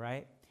everywhere,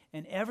 right?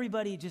 And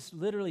everybody just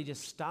literally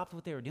just stopped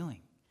what they were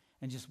doing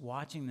and just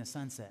watching the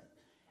sunset.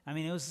 I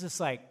mean, it was just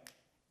like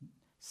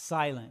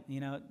silent,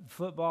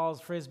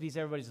 footballs, frisbees,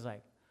 everybody's just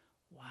like,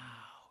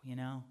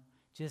 wow,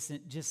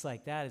 just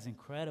like that is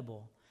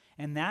incredible.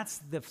 And that's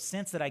the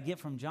sense that I get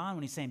from John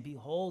when he's saying,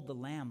 behold the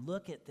Lamb,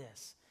 look at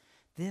this.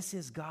 This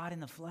is God in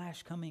the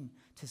flesh coming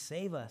to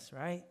save us,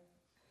 right?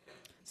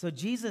 So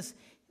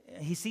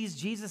he sees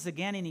Jesus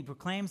again, and he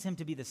proclaims him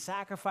to be the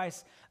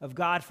sacrifice of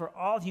God for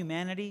all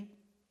humanity.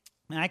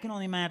 And I can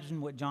only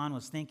imagine what John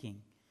was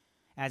thinking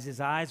as his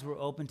eyes were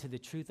open to the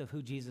truth of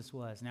who Jesus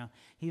was. Now,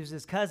 he was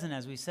his cousin,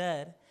 as we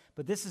said,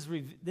 but this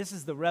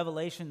is the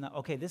revelation that,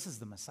 okay, this is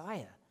the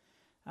Messiah.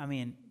 I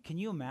mean, can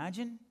you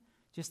imagine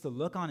just the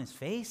look on his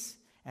face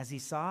as he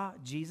saw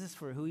Jesus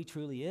for who he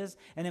truly is?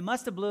 And it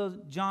must have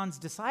blown John's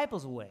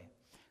disciples away,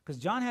 because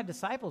John had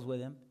disciples with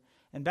him.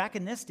 And back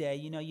in this day,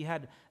 you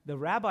had the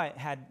rabbi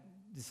had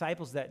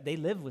disciples that they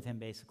lived with him,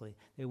 basically.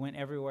 They went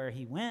everywhere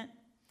he went.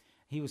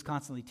 He was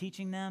constantly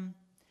teaching them,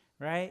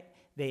 right?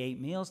 They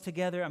ate meals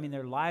together. I mean,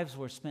 their lives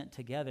were spent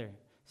together,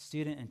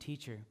 student and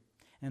teacher.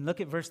 And look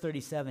at verse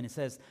 37. It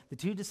says, the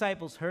two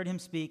disciples heard him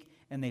speak,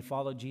 and they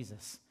followed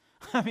Jesus.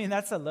 I mean,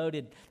 that's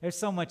there's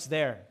so much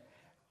there,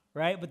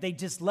 right? But they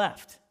just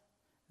left.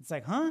 It's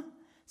like, huh?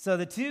 So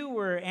the two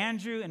were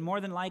Andrew and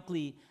more than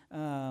likely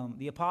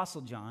the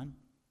Apostle John.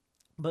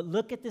 But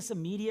look at this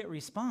immediate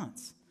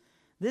response.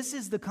 This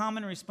is the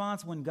common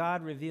response when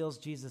God reveals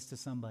Jesus to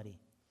somebody.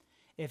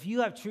 If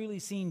you have truly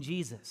seen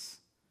Jesus,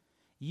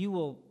 you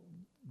will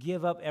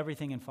give up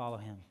everything and follow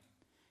him.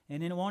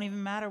 And it won't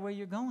even matter where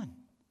you're going.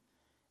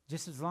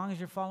 Just as long as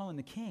you're following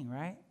the King,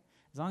 right?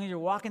 As long as you're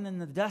walking in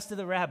the dust of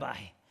the rabbi,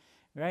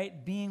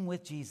 right? Being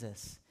with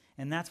Jesus.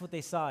 And that's what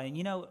they saw.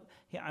 And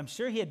I'm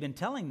sure he had been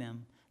telling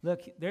them,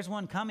 look, there's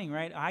one coming,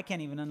 right? I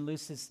can't even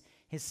unloose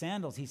his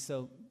sandals. He's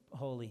so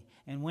holy.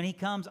 And when he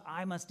comes,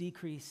 I must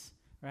decrease,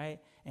 right?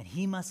 And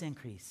he must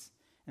increase.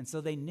 And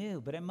so they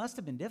knew, but it must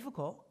have been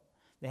difficult.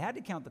 They had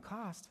to count the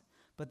cost.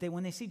 But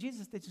when they see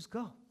Jesus, they just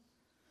go.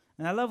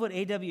 And I love what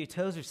A.W.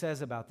 Tozer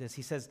says about this.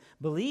 He says,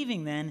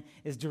 believing then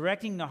is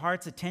directing the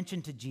heart's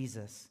attention to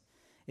Jesus.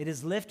 It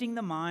is lifting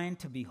the mind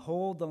to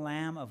behold the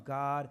Lamb of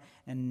God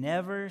and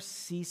never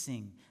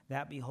ceasing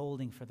that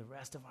beholding for the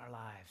rest of our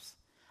lives.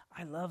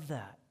 I love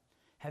that.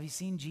 Have you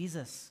seen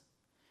Jesus?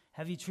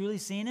 Have you truly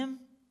seen him?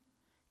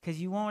 Because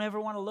you won't ever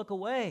want to look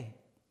away.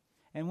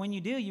 And when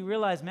you do, you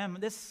realize, man,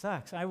 this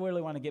sucks. I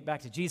really want to get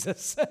back to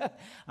Jesus.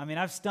 I mean,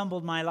 I've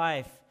stumbled my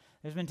life.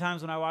 There's been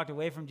times when I walked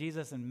away from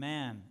Jesus, and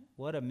man,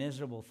 what a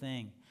miserable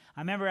thing.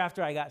 I remember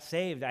after I got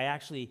saved, I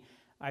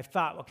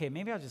thought, okay,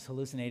 maybe I was just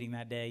hallucinating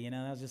that day.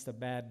 That was just a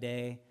bad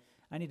day.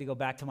 I need to go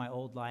back to my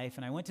old life.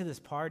 And I went to this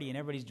party, and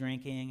everybody's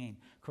drinking and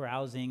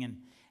carousing,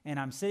 and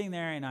I'm sitting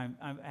there, and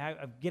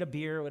I get a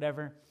beer or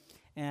whatever,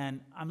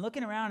 And I'm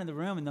looking around in the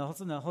room, and all of a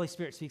sudden the Holy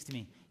Spirit speaks to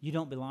me. You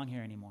don't belong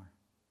here anymore.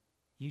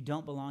 You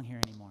don't belong here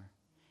anymore.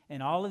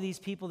 And all of these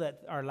people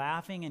that are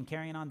laughing and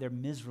carrying on, they're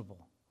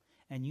miserable.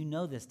 And you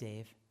know this,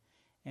 Dave.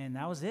 And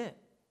that was it.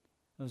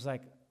 It was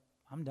like,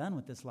 I'm done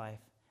with this life.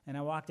 And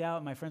I walked out,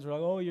 and my friends were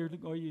like, oh,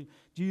 you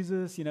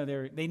Jesus. You know,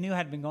 they knew I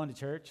had been going to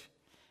church.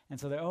 And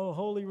so they're, oh,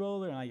 holy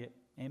roller. And I get,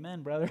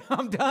 amen, brother.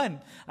 I'm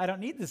done. I don't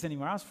need this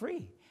anymore. I was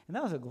free. And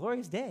that was a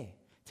glorious day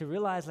to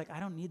realize, like, I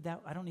don't need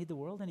that. I don't need the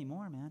world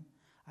anymore, man.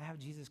 I have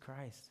Jesus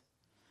Christ.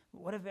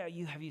 What about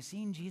you? Have you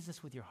seen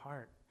Jesus with your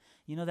heart?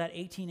 You know that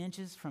 18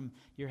 inches from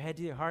your head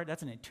to your heart?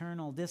 That's an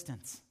eternal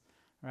distance,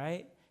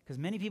 right? Because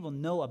many people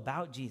know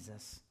about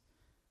Jesus,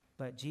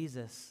 but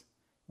Jesus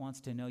wants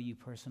to know you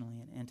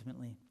personally and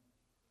intimately.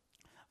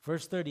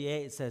 Verse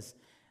 38, it says,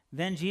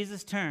 Then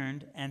Jesus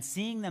turned, and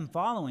seeing them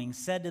following,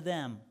 said to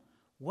them,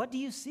 What do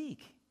you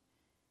seek?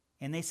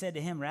 And they said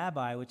to him,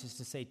 Rabbi, which is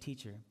to say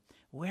teacher,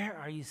 where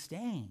are you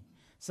staying?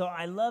 So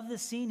I love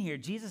this scene here.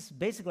 Jesus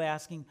basically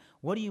asking,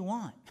 what do you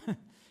want?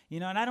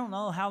 And I don't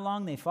know how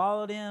long they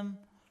followed him.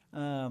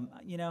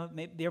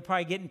 Maybe they were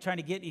probably trying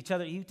to get each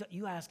other.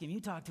 You ask him,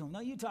 you talk to him. No,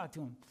 you talk to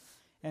him.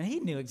 And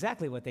he knew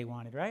exactly what they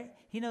wanted, right?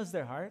 He knows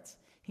their hearts.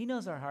 He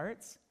knows our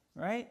hearts,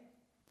 right?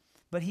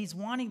 But he's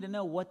wanting to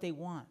know what they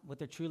want, what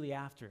they're truly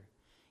after.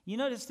 You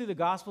notice through the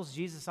Gospels,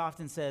 Jesus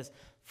often says,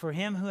 for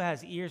him who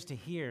has ears to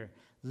hear,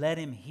 let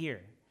him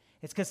hear.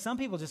 It's because some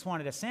people just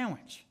wanted a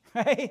sandwich,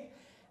 right?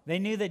 They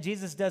knew that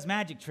Jesus does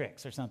magic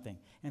tricks or something.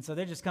 And so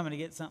they're just coming to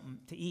get something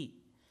to eat.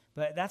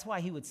 But that's why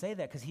he would say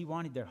that, because he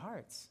wanted their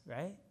hearts,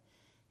 right?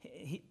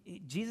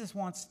 Jesus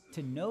wants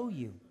to know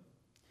you.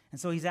 And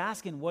so he's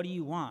asking, what do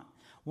you want?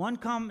 One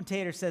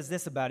commentator says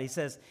this about it. He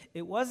says,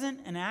 it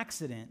wasn't an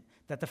accident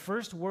that the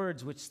first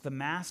words which the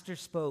master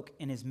spoke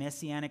in his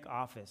messianic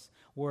office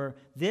were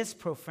this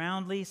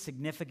profoundly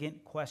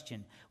significant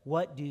question: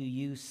 what do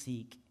you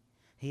seek?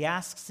 He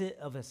asks it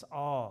of us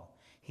all.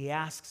 He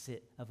asks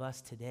it of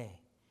us today,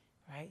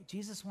 right?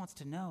 Jesus wants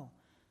to know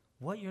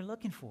what you're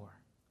looking for.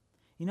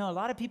 A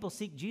lot of people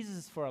seek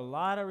Jesus for a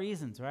lot of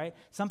reasons, right?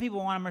 Some people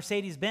want a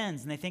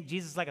Mercedes-Benz, and they think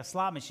Jesus is like a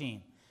slot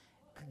machine.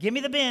 Give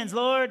me the Benz,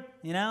 Lord,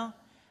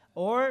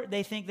 Or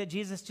they think that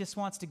Jesus just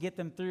wants to get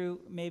them through,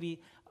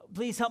 maybe,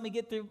 please help me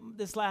get through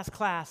this last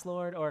class,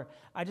 Lord, or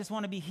I just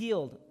want to be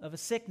healed of a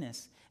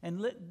sickness.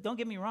 And don't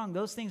get me wrong,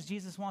 those things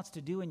Jesus wants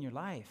to do in your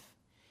life.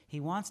 He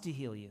wants to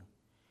heal you.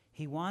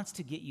 He wants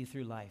to get you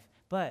through life,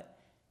 but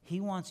he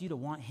wants you to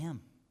want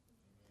him.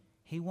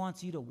 He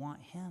wants you to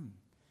want him.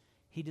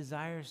 He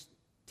desires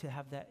to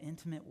have that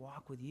intimate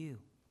walk with you.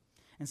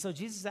 And so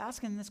Jesus is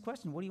asking this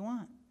question, what do you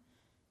want?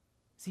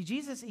 See,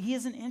 Jesus, he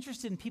isn't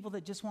interested in people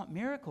that just want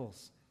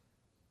miracles.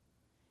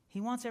 He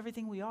wants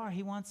everything we are.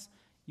 He wants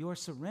your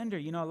surrender.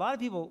 A lot of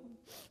people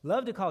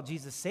love to call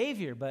Jesus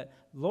Savior, but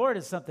Lord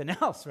is something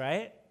else,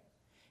 right?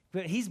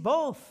 But he's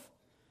both.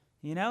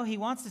 He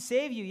wants to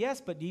save you,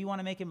 yes, but do you want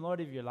to make him Lord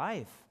of your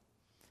life,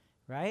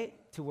 right?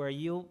 To where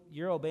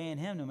you're obeying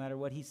him no matter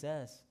what he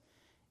says.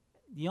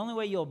 The only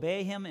way you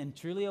obey him and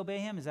truly obey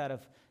him is out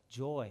of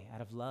joy,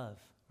 out of love,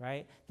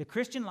 right? The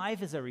Christian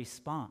life is a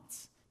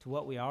response to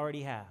what we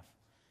already have.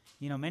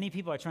 Many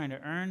people are trying to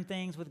earn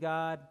things with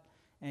God,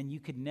 and you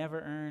could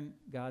never earn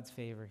God's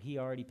favor. He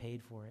already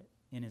paid for it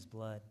in his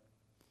blood.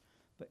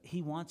 But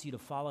he wants you to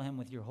follow him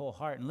with your whole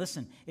heart. And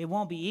listen, it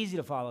won't be easy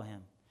to follow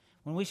him.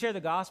 When we share the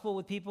gospel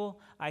with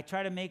people, I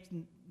try to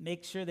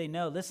make sure they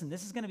know, listen,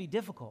 this is going to be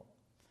difficult.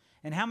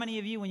 And how many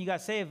of you, when you got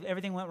saved,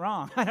 everything went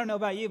wrong? I don't know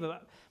about you,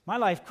 but my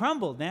life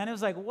crumbled, man. It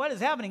was like, what is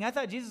happening? I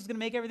thought Jesus was going to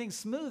make everything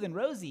smooth and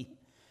rosy.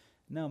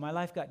 No, my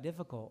life got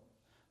difficult.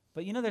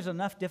 But there's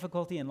enough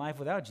difficulty in life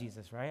without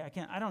Jesus, right?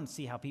 I don't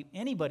see how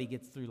anybody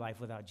gets through life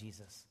without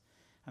Jesus.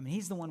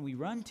 He's the one we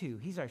run to.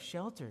 He's our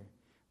shelter.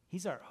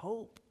 He's our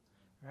hope,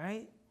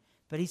 right?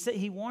 But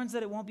he warns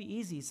that it won't be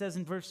easy. He says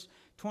in verse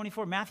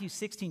 24, Matthew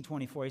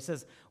 16:24, he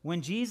says,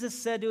 when Jesus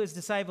said to his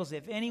disciples,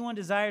 if anyone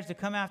desires to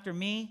come after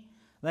me,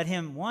 let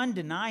him, 1,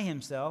 deny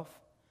himself,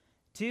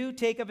 2,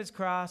 take up his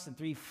cross, and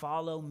 3,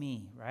 follow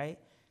me, right?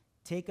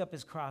 Take up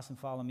his cross and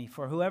follow me.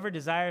 For whoever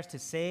desires to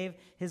save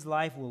his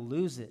life will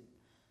lose it.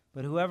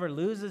 But whoever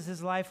loses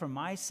his life for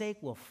my sake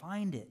will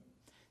find it.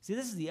 See,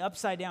 this is the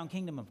upside-down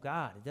kingdom of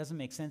God. It doesn't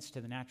make sense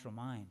to the natural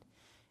mind.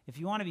 If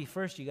you want to be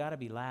first, you got to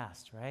be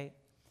last, right?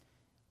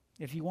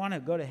 If you want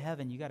to go to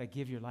heaven, you got to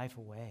give your life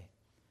away.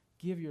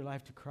 Give your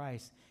life to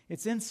Christ.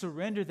 It's in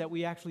surrender that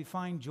we actually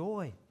find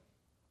joy,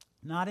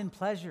 not in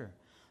pleasure,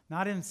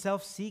 not in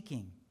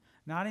self-seeking,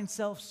 not in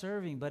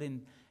self-serving, but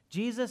in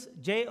Jesus,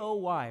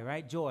 J-O-Y,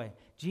 right? Joy.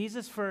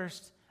 Jesus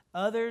first,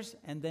 others,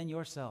 and then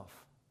yourself.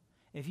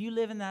 If you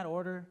live in that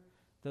order,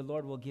 the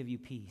Lord will give you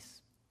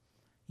peace.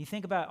 You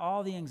think about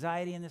all the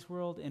anxiety in this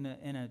world, in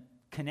a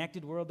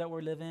connected world that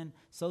we live in,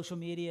 social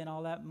media and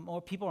all that,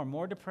 more people are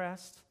more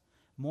depressed,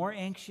 more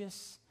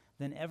anxious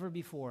than ever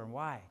before.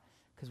 Why?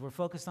 Because we're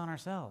focused on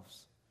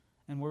ourselves.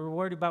 And we're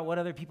worried about what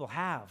other people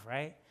have,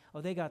 right?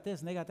 Oh, they got this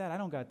and they got that. I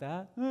don't got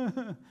that,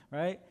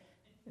 right?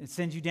 It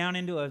sends you down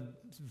into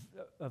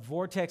a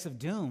vortex of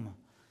doom.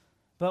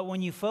 But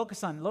when you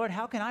focus on, Lord,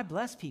 how can I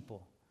bless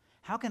people?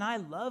 How can I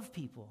love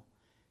people?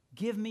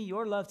 Give me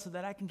your love so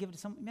that I can give it to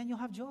someone. Man, you'll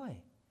have joy.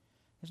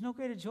 There's no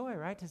greater joy,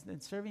 right, than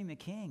serving the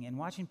King and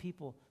watching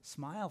people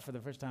smile for the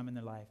first time in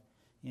their life,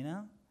 you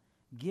know?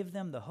 Give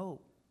them the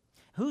hope.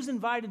 Who's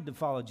invited to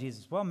follow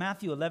Jesus? Well,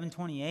 Matthew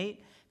 11:28,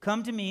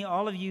 come to me,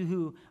 all of you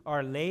who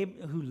are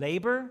who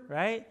labor,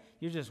 right?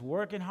 You're just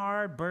working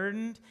hard,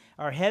 burdened,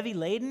 are heavy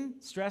laden,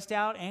 stressed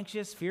out,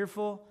 anxious,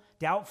 fearful,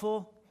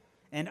 doubtful,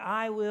 and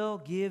I will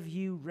give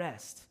you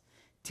rest.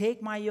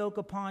 Take my yoke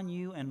upon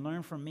you and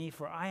learn from me,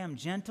 for I am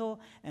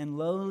gentle and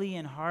lowly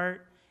in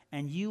heart,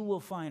 and you will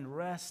find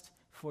rest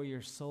for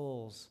your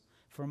souls.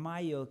 For my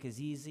yoke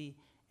is easy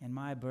and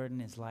my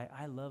burden is light.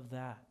 I love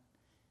that.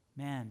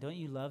 Man, don't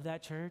you love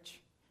that,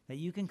 church? That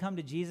you can come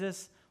to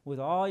Jesus with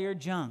all your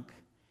junk,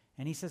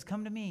 and he says,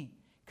 come to me,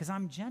 because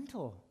I'm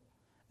gentle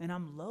and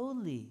I'm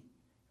lowly,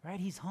 right?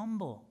 He's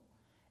humble,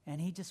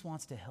 and he just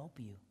wants to help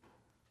you.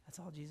 That's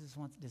all Jesus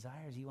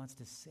desires. He wants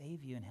to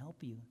save you and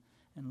help you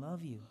and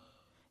love you.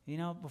 You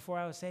know, before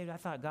I was saved, I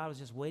thought God was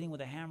just waiting with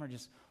a hammer,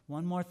 just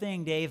one more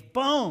thing, Dave,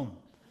 boom.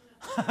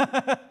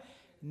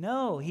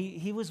 No,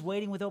 he was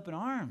waiting with open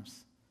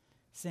arms,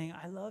 saying,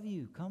 I love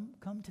you,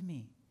 come to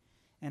me.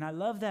 And I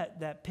love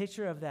that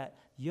picture of that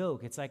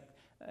yoke. It's like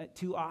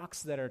two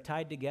ox that are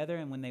tied together,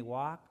 and when they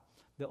walk,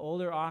 the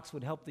older ox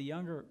would help the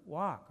younger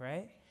walk,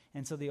 right?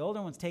 And so the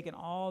older one's taking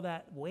all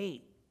that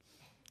weight.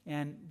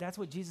 And that's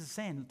what Jesus is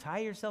saying. Tie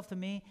yourself to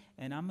me,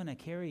 and I'm going to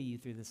carry you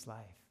through this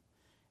life.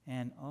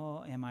 And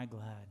oh, am I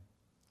glad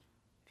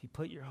if you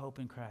put your hope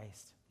in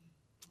Christ.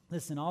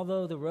 Listen,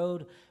 although the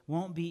road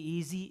won't be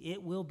easy,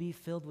 it will be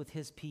filled with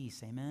his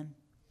peace. Amen?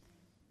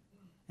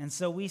 And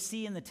so we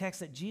see in the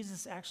text that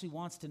Jesus actually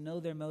wants to know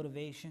their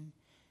motivation.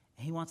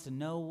 He wants to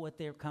know what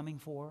they're coming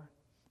for,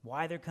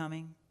 why they're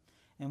coming.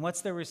 And what's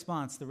their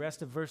response? The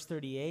rest of verse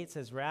 38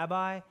 says,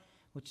 Rabbi,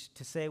 which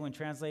to say when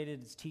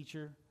translated is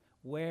teacher,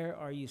 where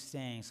are you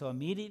staying? So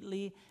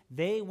immediately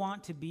they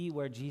want to be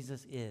where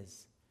Jesus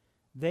is.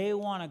 They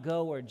want to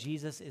go where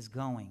Jesus is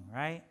going,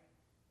 right?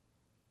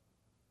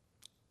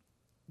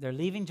 They're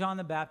leaving John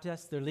the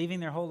Baptist. They're leaving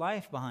their whole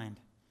life behind.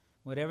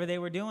 Whatever they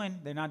were doing,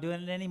 they're not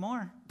doing it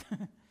anymore.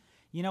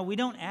 You know, we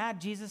don't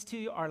add Jesus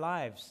to our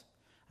lives.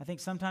 I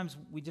think sometimes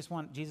we just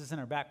want Jesus in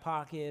our back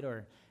pocket,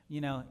 or, you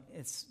know,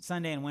 it's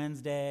Sunday and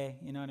Wednesday,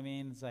 you know what I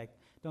mean? It's like,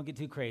 don't get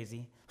too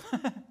crazy.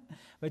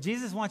 But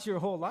Jesus wants your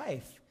whole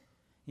life.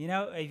 You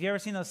know, have you ever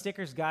seen those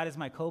stickers, God is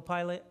my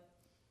co-pilot?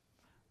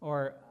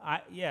 Or,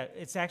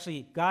 it's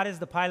actually, God is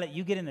the pilot,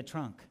 you get in the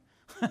trunk,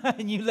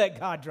 and you let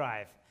God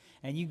drive,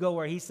 and you go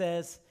where he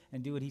says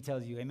and do what he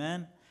tells you,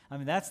 amen? I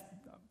mean,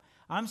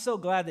 I'm so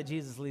glad that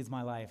Jesus leads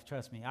my life,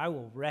 trust me. I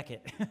will wreck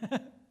it,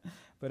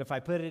 but if I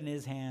put it in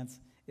his hands,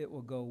 it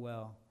will go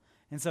well.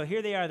 And so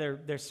here they are,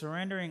 they're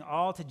surrendering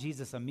all to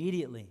Jesus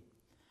immediately.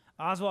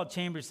 Oswald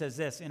Chambers says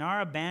this, in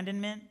our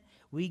abandonment,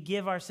 we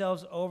give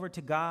ourselves over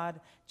to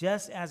God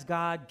just as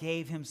God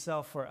gave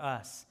himself for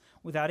us,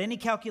 without any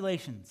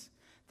calculations.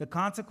 The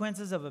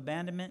consequences of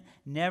abandonment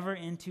never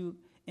enter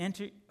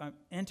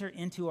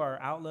into our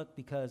outlook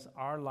because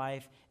our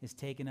life is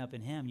taken up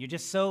in him. You're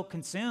just so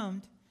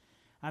consumed.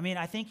 I mean,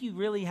 I think you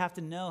really have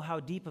to know how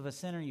deep of a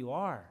sinner you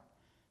are,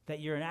 that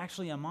you're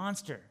actually a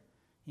monster.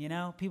 You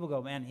know, people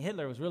go, man,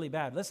 Hitler was really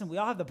bad. Listen, we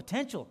all have the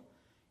potential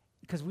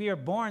because we are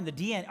born,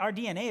 our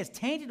DNA is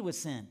tainted with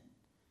sin.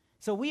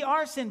 So we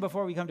are sin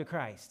before we come to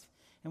Christ.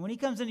 And when he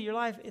comes into your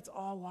life, it's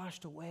all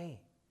washed away.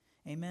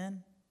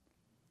 Amen?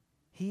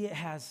 He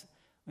has,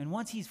 and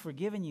once he's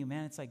forgiven you,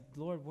 man, it's like,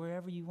 Lord,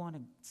 wherever you want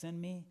to send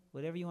me,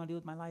 whatever you want to do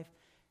with my life,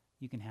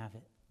 you can have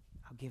it.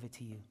 I'll give it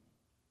to you.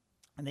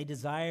 And they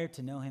desire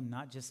to know him,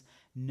 not just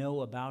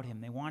know about him.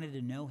 They wanted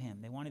to know him.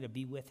 They wanted to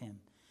be with him.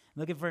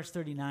 Look at verse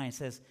 39. It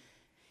says,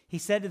 he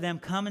said to them,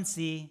 come and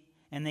see.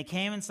 And they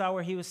came and saw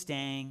where he was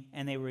staying,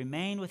 and they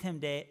remained with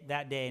him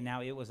that day.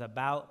 Now it was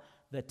about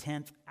the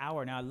 10th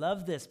hour. Now I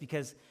love this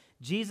because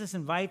Jesus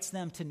invites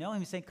them to know him.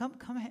 He's saying, come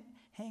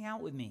hang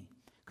out with me.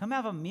 Come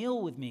have a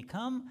meal with me.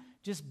 Come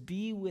just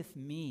be with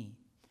me.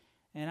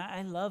 And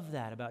I love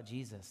that about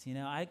Jesus. You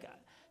know,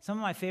 some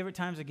of my favorite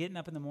times are getting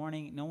up in the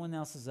morning. No one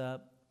else is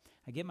up.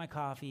 I get my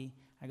coffee.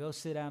 I go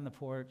sit out on the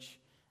porch.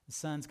 The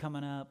sun's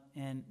coming up,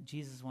 and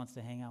Jesus wants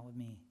to hang out with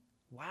me.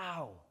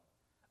 Wow.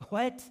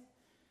 What?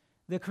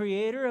 The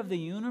creator of the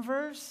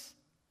universe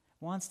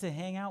wants to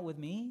hang out with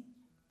me?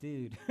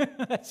 Dude,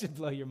 that should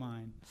blow your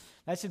mind.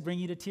 That should bring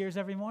you to tears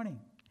every morning.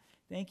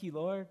 Thank you,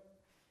 Lord.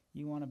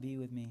 You want to be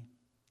with me.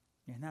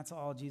 And that's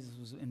all Jesus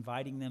was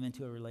inviting them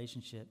into a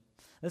relationship.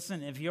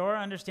 Listen, if your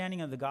understanding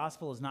of the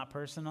gospel is not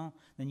personal,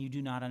 then you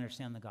do not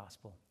understand the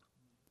gospel.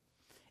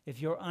 If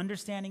your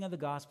understanding of the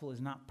gospel is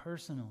not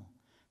personal,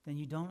 then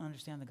you don't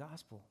understand the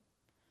gospel,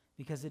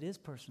 because it is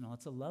personal.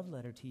 It's a love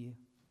letter to you.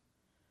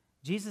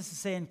 Jesus is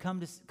saying,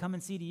 come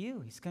and see to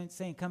you. He's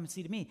saying, come and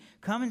see to me.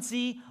 Come and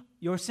see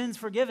your sins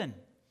forgiven.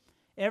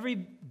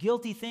 Every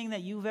guilty thing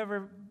that you've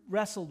ever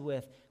wrestled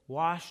with,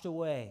 washed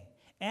away.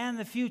 And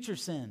the future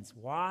sins,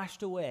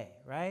 washed away,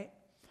 right?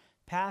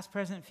 Past,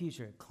 present,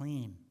 future,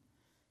 clean.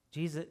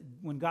 Jesus,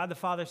 when God the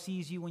Father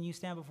sees you when you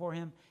stand before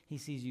him, he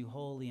sees you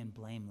holy and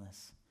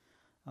blameless.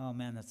 Oh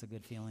man, that's a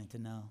good feeling to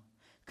know.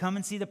 Come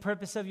and see the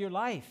purpose of your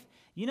life.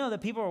 You know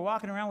that people are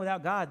walking around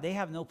without God. They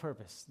have no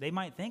purpose. They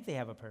might think they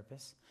have a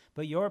purpose,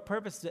 but your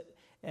purpose,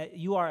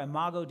 you are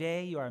imago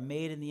Dei, you are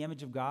made in the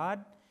image of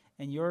God,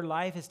 and your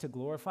life is to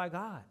glorify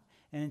God.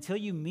 And until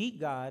you meet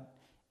God,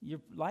 your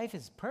life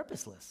is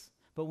purposeless.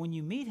 But when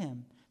you meet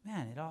him,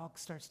 man, it all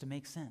starts to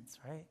make sense,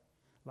 right?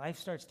 Life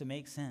starts to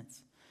make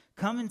sense.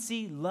 Come and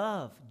see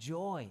love,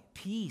 joy,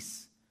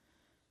 peace.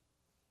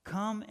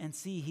 Come and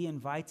see. He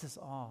invites us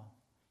all.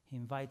 He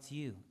invites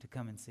you to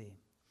come and see.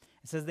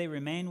 It says they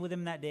remained with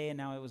him that day, and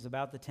now it was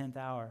about the 10th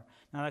hour.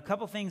 Now, a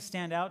couple things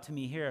stand out to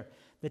me here.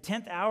 The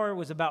 10th hour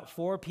was about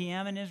 4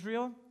 p.m. in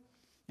Israel,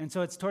 and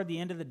so it's toward the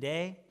end of the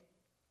day.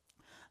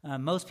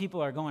 Most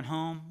people are going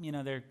home. You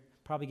know, they're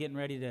probably getting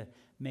ready to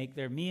make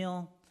their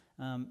meal.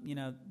 You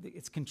know,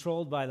 it's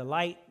controlled by the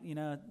light. You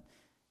know,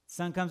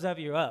 sun comes up,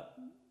 you're up.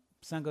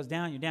 Sun goes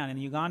down, you're down. In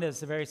Uganda, it's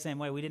the very same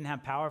way. We didn't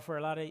have power for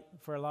a lot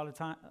of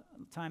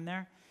time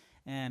there.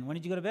 And when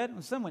did you go to bed? When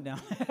the sun went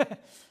down.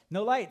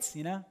 No lights,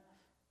 you know.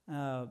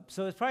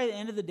 So it's probably the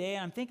end of the day.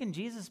 I'm thinking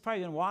Jesus has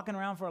probably been walking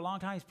around for a long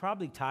time. He's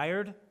probably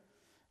tired,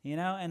 you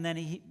know. And then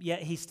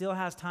he still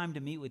has time to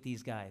meet with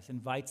these guys,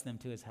 invites them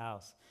to his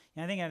house.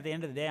 And I think at the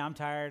end of the day, I'm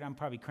tired. I'm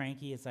probably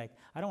cranky. It's like,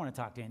 I don't want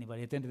to talk to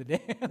anybody at the end of the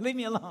day. Leave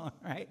me alone,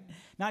 right?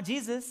 Not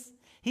Jesus.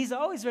 He's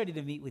always ready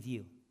to meet with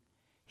you.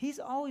 He's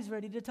always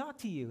ready to talk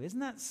to you. Isn't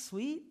that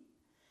sweet?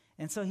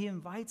 And so he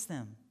invites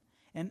them.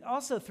 And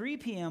also 3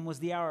 p.m. was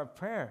the hour of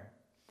prayer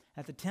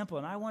at the temple.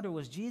 And I wonder,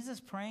 was Jesus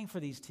praying for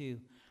these two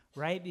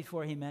right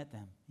before he met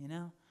them? You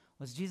know,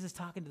 was Jesus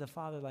talking to the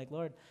Father like,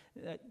 Lord,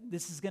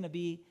 this is going to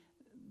be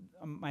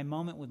my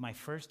moment with my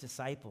first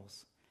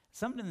disciples?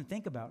 Something to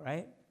think about,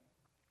 right?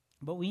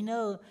 But we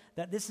know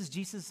that this is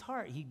Jesus'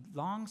 heart. He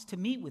longs to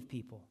meet with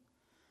people.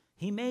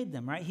 He made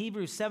them, right?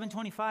 Hebrews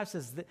 7:25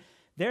 says that,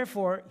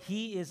 therefore,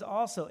 he is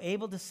also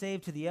able to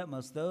save to the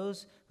utmost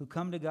those who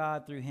come to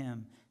God through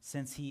him,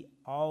 since he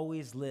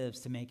always lives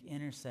to make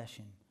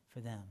intercession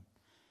for them.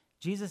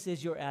 Jesus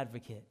is your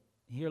advocate,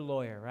 your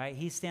lawyer, right?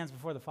 He stands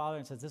before the Father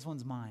and says, this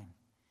one's mine,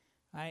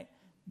 right?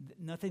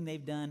 Nothing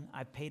they've done,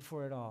 I paid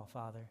for it all,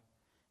 Father.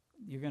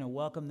 You're going to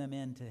welcome them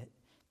into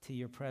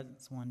your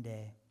presence one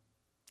day.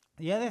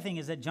 The other thing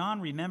is that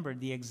John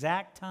remembered the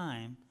exact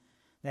time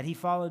that he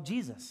followed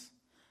Jesus.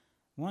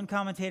 One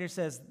commentator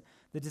says,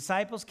 the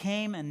disciples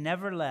came and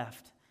never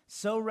left.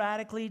 So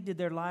radically did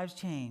their lives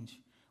change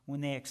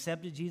when they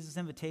accepted Jesus'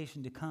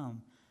 invitation to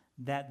come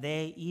that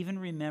they even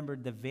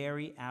remembered the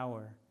very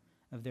hour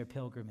of their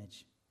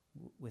pilgrimage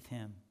with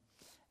him.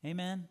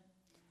 Amen?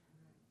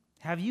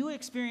 Have you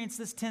experienced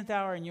this 10th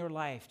hour in your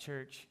life,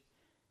 church?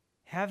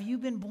 Have you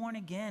been born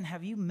again?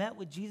 Have you met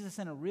with Jesus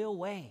in a real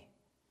way?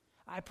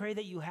 I pray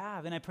that you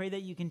have, and I pray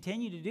that you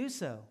continue to do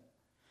so.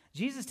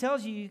 Jesus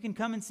tells you can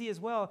come and see as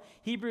well.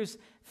 Hebrews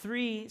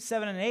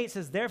 3:7-8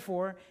 says,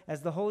 therefore,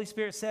 as the Holy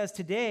Spirit says,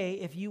 today,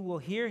 if you will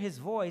hear his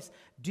voice,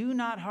 do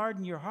not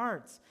harden your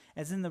hearts,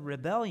 as in the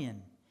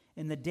rebellion,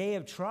 in the day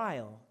of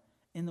trial,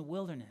 in the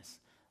wilderness.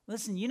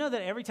 Listen, you know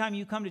that every time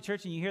you come to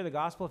church and you hear the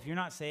gospel, if you're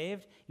not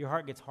saved, your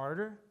heart gets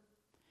harder.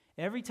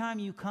 Every time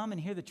you come and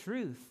hear the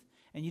truth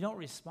and you don't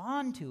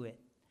respond to it,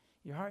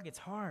 your heart gets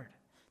hard.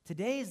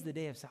 Today is the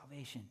day of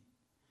salvation.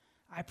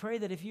 I pray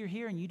that if you're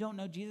here and you don't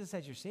know Jesus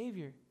as your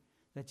Savior,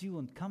 that you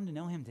will come to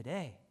know him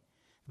today.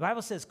 The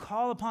Bible says,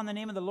 call upon the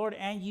name of the Lord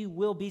and you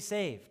will be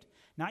saved.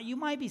 Not you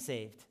might be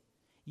saved.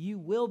 You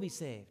will be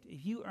saved.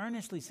 If you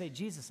earnestly say,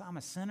 Jesus, I'm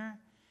a sinner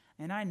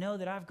and I know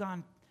that I've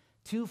gone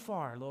too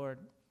far, Lord.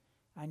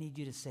 I need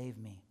you to save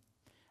me.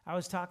 I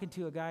was talking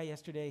to a guy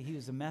yesterday. He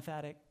was a meth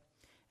addict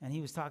and he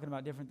was talking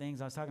about different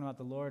things. I was talking about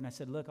the Lord and I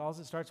said, look, all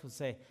it starts with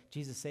say,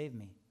 Jesus, save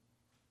me.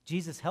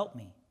 Jesus, help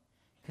me.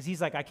 Because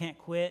he's like, I can't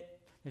quit.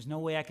 There's no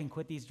way I can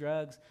quit these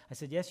drugs. I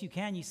said, yes, you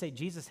can. You say,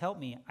 Jesus, help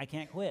me. I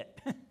can't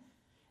quit.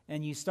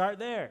 And you start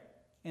there,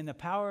 and the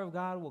power of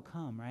God will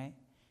come, right?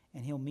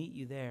 And he'll meet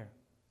you there.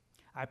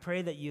 I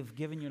pray that you've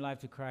given your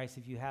life to Christ.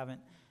 If you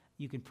haven't,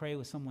 you can pray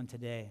with someone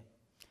today.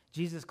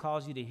 Jesus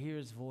calls you to hear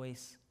his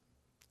voice,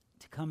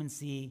 to come and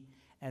see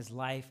as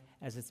life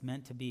as it's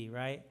meant to be,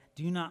 right?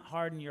 Do not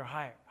harden your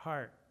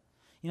heart.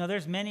 You know,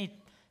 there's many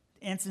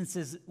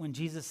instances when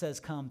Jesus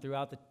says come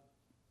throughout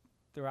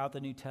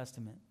the New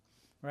Testament.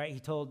 Right?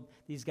 He told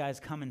these guys,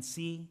 come and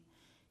see.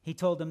 He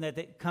told them that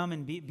they come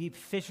and be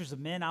fishers of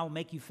men. I will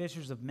make you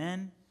fishers of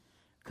men.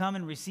 Come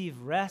and receive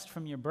rest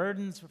from your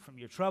burdens, from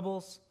your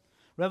troubles.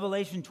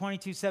 Revelation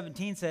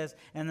 22:17 says,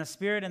 and the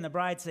Spirit and the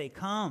bride say,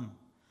 come.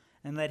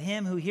 And let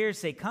him who hears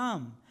say,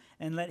 come.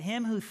 And let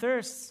him who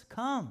thirsts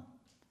come.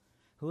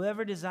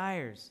 Whoever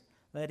desires,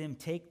 let him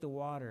take the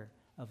water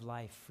of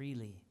life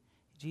freely.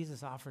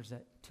 Jesus offers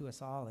that to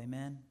us all.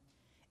 Amen.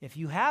 If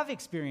you have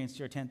experienced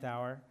your 10th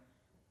hour,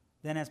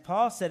 then as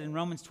Paul said in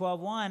Romans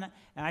 12:1,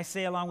 and I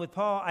say along with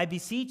Paul, I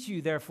beseech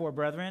you, therefore,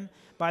 brethren,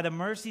 by the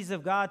mercies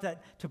of God,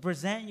 to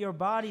present your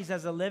bodies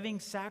as a living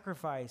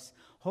sacrifice,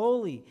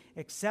 holy,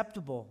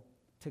 acceptable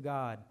to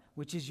God,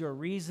 which is your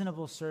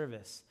reasonable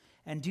service.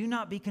 And do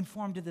not be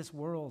conformed to this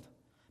world,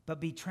 but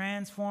be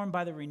transformed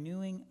by the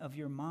renewing of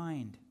your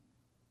mind,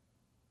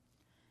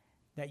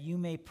 that you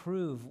may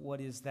prove what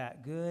is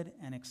that good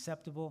and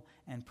acceptable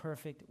and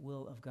perfect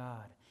will of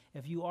God.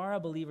 If you are a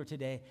believer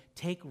today,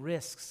 take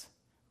risks,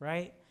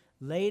 right?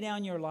 Lay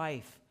down your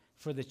life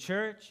for the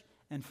church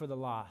and for the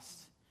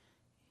lost.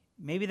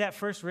 Maybe that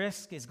first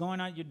risk is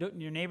going on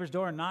your neighbor's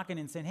door and knocking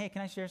and saying, hey,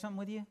 can I share something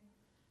with you?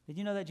 Did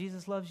you know that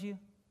Jesus loves you?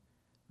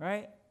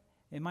 Right?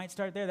 It might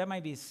start there. That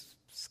might be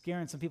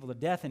scaring some people to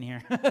death in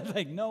here.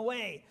 Like, no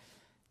way.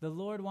 The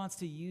Lord wants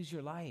to use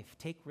your life.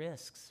 Take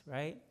risks,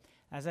 right?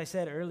 As I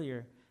said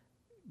earlier,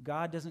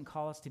 God doesn't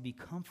call us to be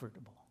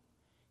comfortable.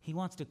 He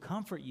wants to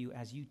comfort you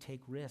as you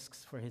take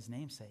risks for his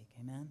name's sake.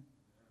 Amen?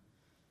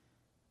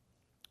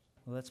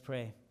 Well, let's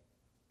pray.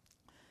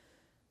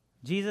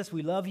 Jesus,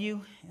 we love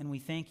you and we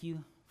thank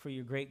you for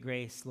your great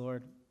grace,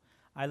 Lord.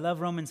 I love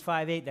Romans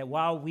 5:8, that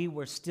while we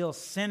were still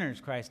sinners,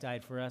 Christ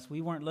died for us.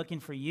 We weren't looking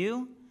for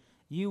you.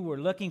 You were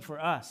looking for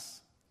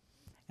us.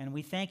 And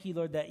we thank you,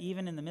 Lord, that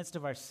even in the midst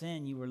of our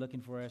sin, you were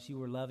looking for us. You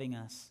were loving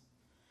us.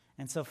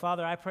 And so,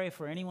 Father, I pray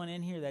for anyone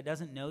in here that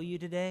doesn't know you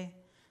today,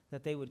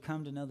 that they would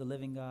come to know the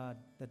living God,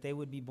 that they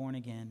would be born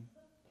again,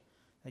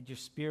 that your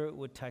Spirit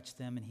would touch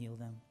them and heal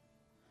them.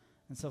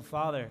 And so,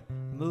 Father,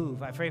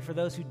 move. I pray for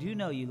those who do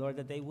know you, Lord,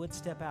 that they would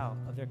step out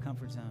of their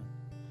comfort zone.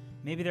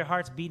 Maybe their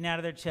heart's beating out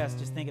of their chest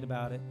just thinking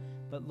about it.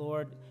 But,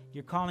 Lord,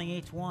 you're calling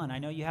each one. I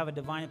know you have a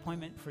divine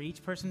appointment for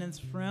each person in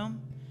this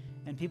room,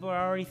 and people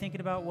are already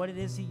thinking about what it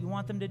is that you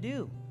want them to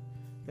do.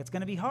 That's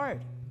going to be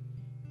hard.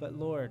 But,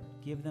 Lord,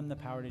 give them the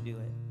power to do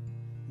it.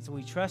 And so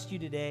we trust you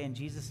today in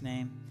Jesus'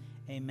 name.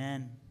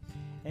 Amen.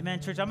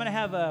 Amen, church. I'm going to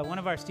have one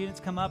of our students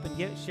come up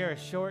and share a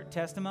short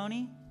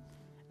testimony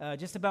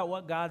just about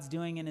what God's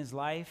doing in his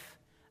life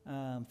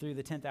through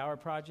the 10th Hour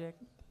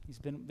Project.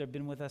 They've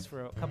been with us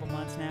for a couple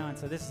months now, and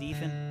so this is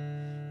Ethan.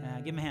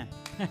 Give him a hand.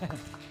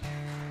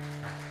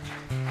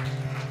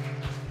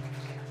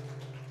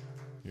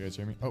 You guys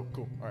hear me? Oh,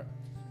 cool. All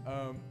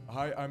right.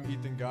 Hi, I'm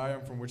Ethan Guy.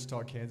 I'm from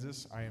Wichita,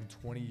 Kansas. I am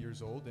 20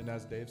 years old, and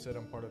as Dave said,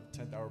 I'm part of the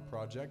 10th Hour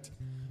Project.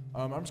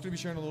 I'm just going to be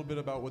sharing a little bit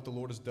about what the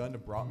Lord has done to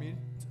bring me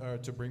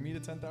to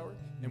 10th Hour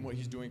and what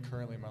he's doing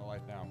currently in my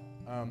life now.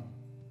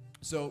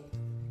 So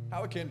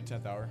how I came to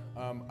 10th Hour.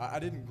 I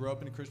didn't grow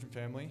up in a Christian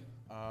family.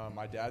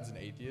 My dad's an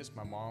atheist.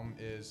 My mom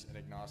is an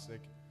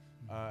agnostic.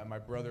 And my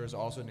brother is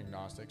also an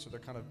agnostic, so they're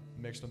kind of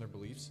mixed on their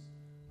beliefs.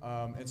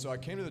 And so I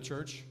came to the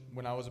church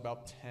when I was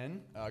about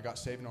 10. I got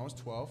saved when I was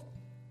 12.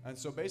 And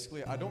so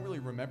basically, I don't really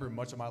remember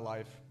much of my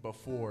life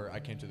before I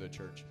came to the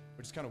church,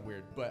 which is kind of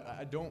weird, but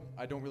I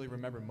don't really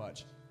remember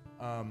much.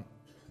 I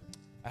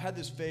had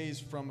this phase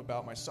from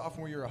about my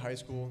sophomore year of high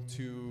school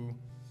to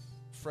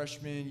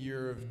freshman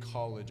year of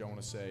college, I want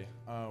to say,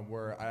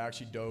 where I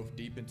actually dove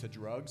deep into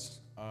drugs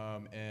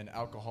and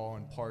alcohol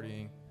and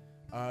partying,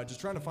 just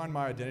trying to find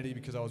my identity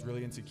because I was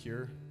really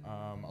insecure.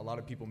 A lot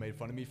of people made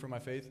fun of me for my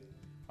faith.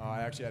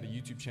 I actually had a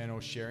YouTube channel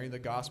sharing the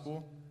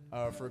gospel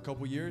for a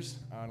couple years,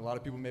 and a lot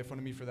of people made fun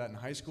of me for that in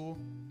high school.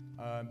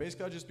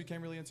 Basically, I just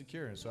became really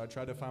insecure, and so I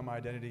tried to find my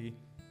identity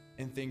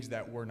in things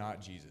that were not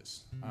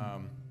Jesus.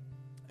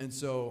 And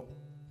so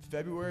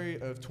February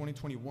of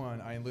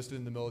 2021, I enlisted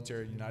in the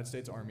military, United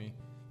States Army,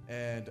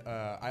 and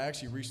I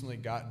actually recently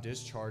got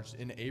discharged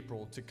in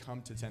April to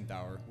come to 10th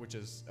Hour, which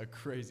is a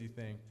crazy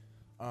thing.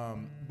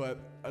 But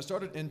I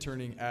started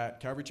interning at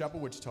Calvary Chapel,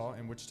 Wichita,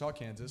 in Wichita,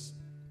 Kansas,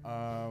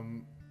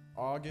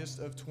 August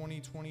of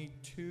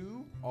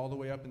 2022, all the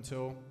way up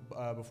until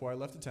before I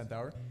left the 10th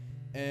Hour.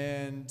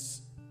 And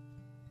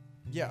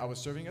yeah, I was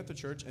serving at the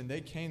church, and they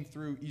came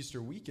through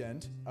Easter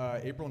weekend,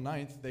 April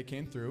 9th, they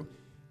came through,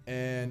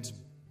 and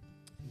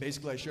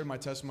basically I shared my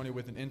testimony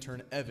with an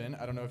intern, Evan.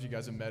 I don't know if you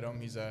guys have met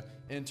him. He's an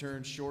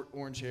intern, short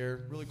orange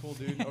hair, really cool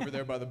dude over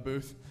there by the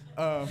booth.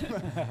 Yeah,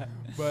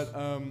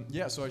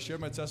 so I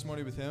shared my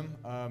testimony with him,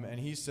 and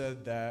he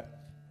said that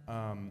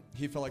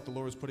he felt like the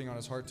Lord was putting on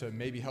his heart to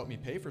maybe help me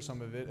pay for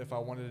some of it if I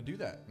wanted to do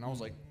that. And I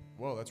was like,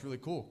 whoa, that's really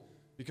cool.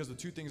 Because the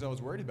two things I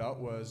was worried about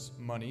was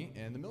money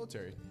and the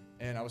military.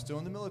 And I was still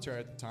in the military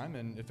at the time,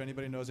 and if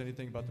anybody knows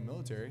anything about the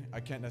military,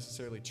 I can't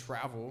necessarily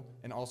travel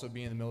and also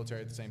be in the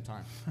military at the same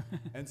time.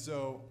 And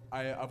so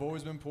I've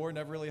always been poor,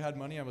 never really had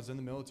money. I was in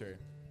the military.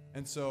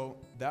 And so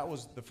that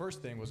was the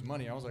first thing, was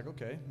money. I was like,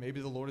 okay,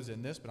 maybe the Lord is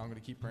in this, but I'm going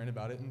to keep praying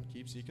about it and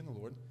keep seeking the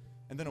Lord.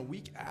 And then a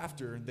week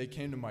after they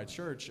came to my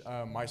church,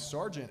 my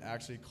sergeant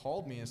actually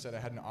called me and said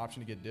I had an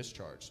option to get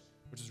discharged,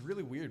 which is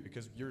really weird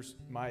because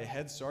my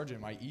head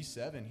sergeant, my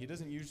E7, he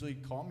doesn't usually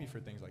call me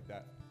for things like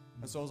that.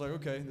 And so I was like,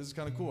 okay, this is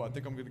kind of cool. I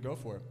think I'm going to go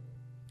for it.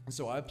 And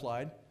so I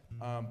applied.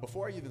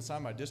 Before I even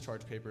signed my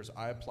discharge papers,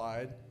 I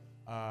applied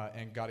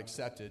and got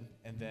accepted.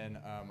 And then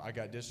I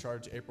got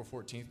discharged April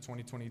 14th,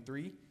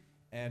 2023.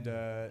 And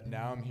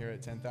now I'm here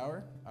at 10th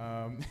Hour.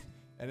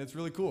 And it's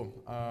really cool.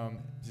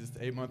 Just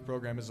the 8-month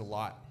program is a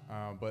lot.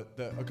 But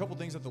a couple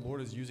things that the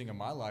Lord is using in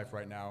my life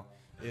right now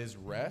is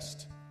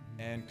rest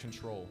and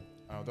control.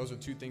 Those are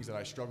two things that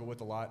I struggle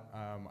with a lot.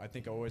 I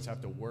think I always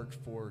have to work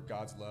for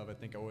God's love. I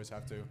think I always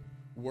have to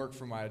work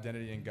for my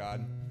identity in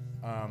God.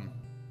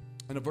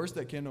 And a verse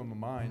that came to my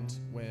mind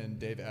when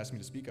Dave asked me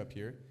to speak up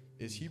here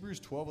is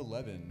Hebrews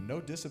 12:11. No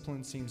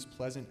discipline seems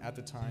pleasant at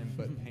the time,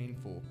 but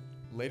painful.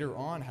 Later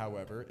on,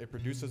 however, it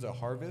produces a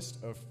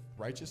harvest of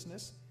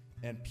righteousness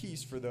and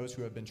peace for those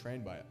who have been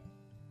trained by it.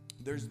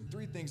 There's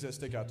three things that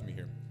stick out to me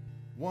here.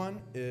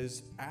 One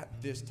is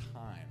at this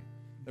time.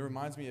 That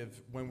reminds me of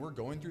when we're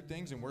going through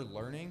things and we're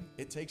learning,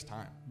 it takes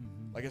time.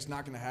 Like, it's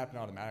not going to happen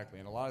automatically.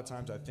 And a lot of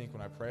times I think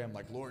when I pray, I'm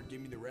like, Lord,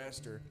 give me the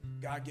rest, or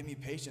God, give me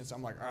patience.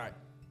 I'm like, all right,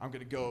 I'm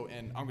going to go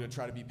and I'm going to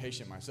try to be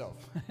patient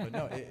myself. But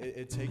no,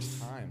 it takes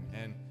time.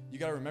 And you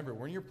got to remember,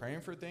 when you're praying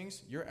for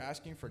things, you're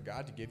asking for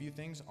God to give you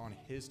things on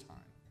his time.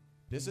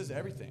 This is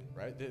everything,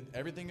 right?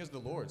 Everything is the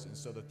Lord's. And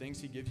so the things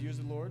he gives you is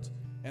the Lord's,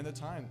 and the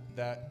time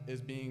that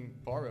is being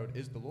borrowed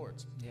is the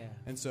Lord's. Yeah.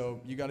 And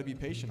so you got to be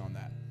patient on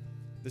that.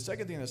 The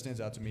second thing that stands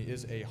out to me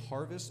is a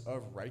harvest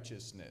of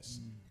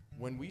righteousness.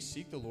 When we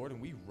seek the Lord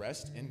and we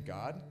rest in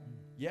God,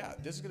 yeah,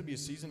 this is going to be a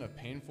season of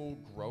painful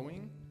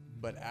growing,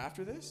 but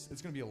after this,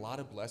 it's going to be a lot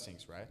of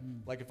blessings, right?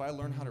 Like, if I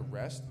learn how to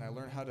rest and I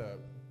learn how to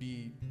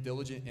be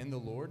diligent in the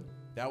Lord,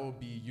 that will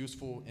be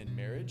useful in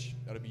marriage.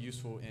 That'll be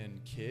useful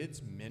in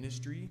kids,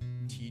 ministry,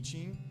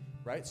 teaching,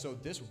 right? So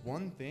this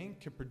one thing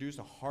can produce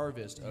a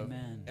harvest of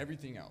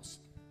everything else.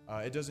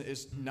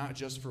 It's not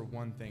just for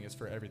one thing, it's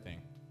for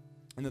everything.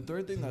 And the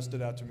third thing that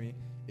stood out to me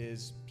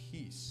is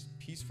peace.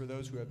 Peace for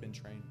those who have been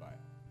trained by it.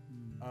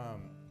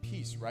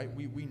 Peace, right?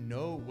 We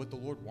know what the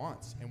Lord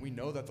wants, and we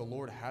know that the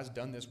Lord has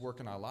done this work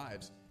in our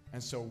lives.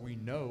 And so we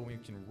know we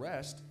can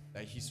rest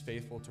that he's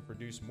faithful to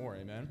produce more.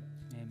 Amen?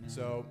 Amen.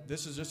 So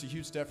this is just a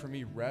huge step for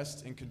me.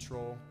 Rest and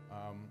control.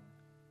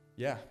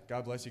 Yeah,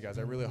 God bless you guys.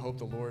 I really hope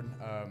the Lord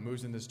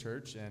moves in this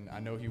church, and I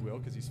know he will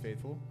because he's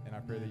faithful. And I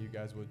pray that you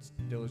guys would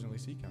diligently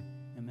seek him.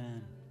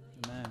 Amen.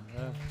 Amen.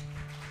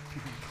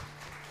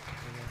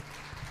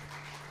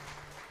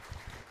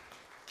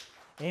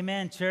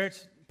 Amen, church.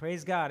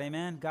 Praise God.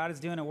 Amen. God is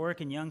doing a work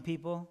in young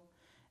people.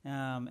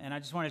 And I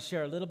just want to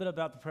share a little bit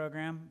about the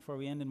program before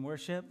we end in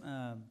worship.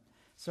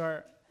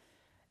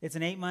 It's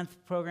an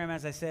 8-month program,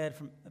 as I said,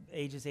 from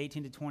ages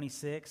 18 to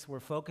 26. We're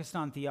focused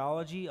on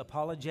theology,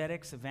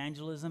 apologetics,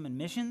 evangelism, and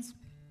missions.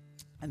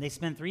 And they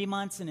spend 3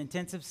 months in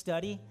intensive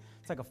study.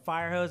 It's like a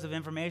fire hose of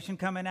information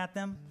coming at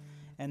them.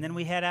 And then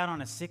we head out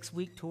on a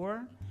 6-week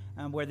tour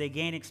where they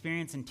gain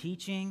experience in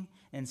teaching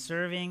and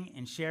serving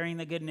and sharing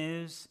the good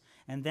news.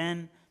 And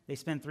then they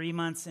spend 3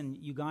 months in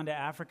Uganda,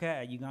 Africa,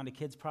 at Uganda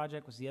Kids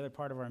Project, was the other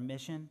part of our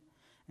mission,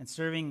 and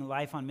serving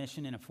life on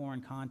mission in a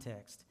foreign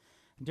context.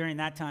 During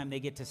that time, they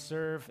get to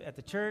serve at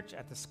the church,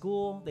 at the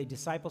school. They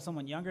disciple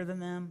someone younger than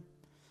them.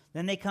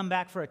 Then they come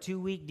back for a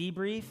 2-week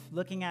debrief,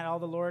 looking at all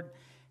the Lord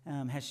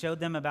has showed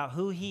them about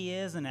who he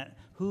is and at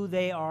who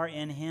they are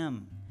in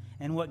him,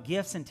 and what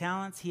gifts and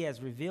talents he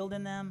has revealed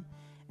in them,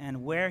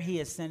 and where he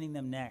is sending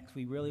them next.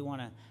 We really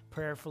want to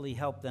prayerfully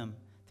help them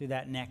through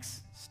that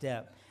next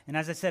step. And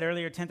as I said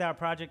earlier, 10th Hour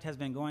Project has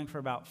been going for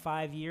about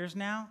 5 years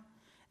now,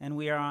 and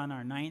we are on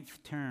our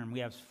 9th term. We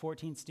have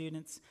 14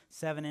 students,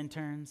 7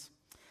 interns.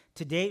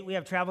 To date, we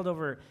have traveled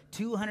over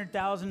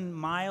 200,000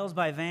 miles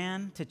by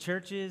van to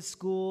churches,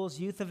 schools,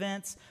 youth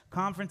events,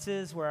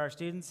 conferences where our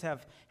students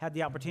have had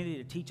the opportunity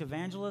to teach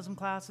evangelism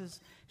classes,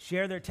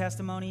 share their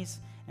testimonies,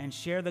 and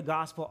share the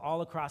gospel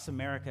all across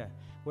America.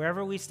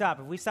 Wherever we stop,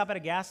 if we stop at a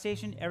gas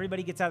station,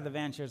 everybody gets out of the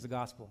van and shares the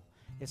gospel.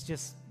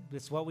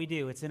 It's what we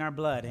do. It's in our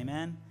blood,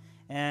 amen?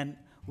 And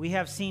we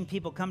have seen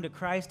people come to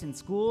Christ in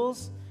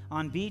schools,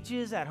 on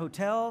beaches, at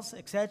hotels,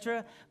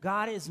 etc.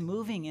 God is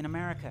moving in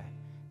America.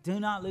 Do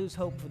not lose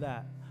hope for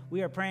that.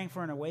 We are praying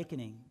for an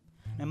awakening.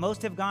 And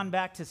most have gone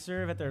back to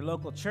serve at their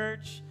local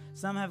church.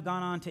 Some have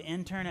gone on to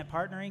intern at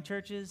partnering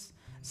churches.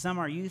 Some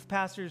are youth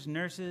pastors,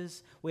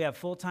 nurses. We have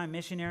full-time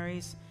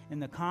missionaries in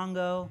the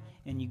Congo,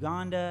 in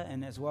Uganda,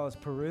 and as well as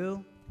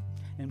Peru.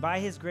 And by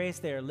his grace,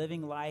 they are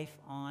living life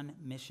on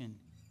mission.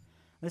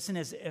 Listen,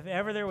 if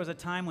ever there was a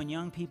time when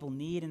young people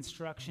need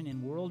instruction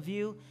in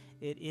worldview,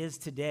 it is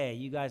today.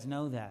 You guys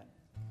know that.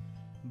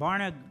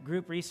 Barna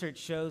Group research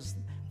shows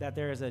that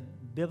there is a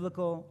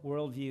biblical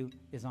worldview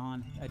is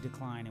on a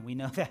decline, and we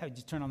know that.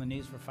 Just turn on the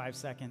news for 5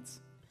 seconds.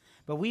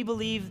 But we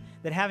believe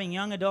that having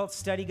young adults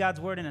study God's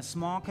Word in a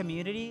small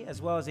community,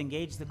 as well as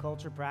engage the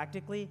culture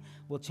practically,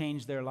 will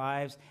change their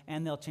lives,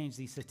 and they'll change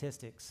these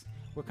statistics.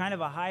 We're kind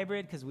of a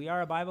hybrid because we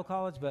are a Bible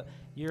college, but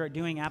you're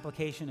doing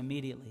application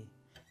immediately.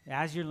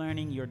 As you're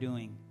learning, you're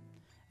doing.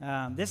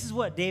 This is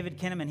what David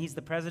Kinnaman, he's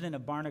the president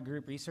of Barna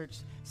Group Research,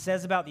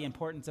 says about the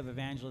importance of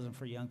evangelism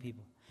for young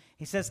people.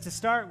 He says, to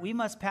start, we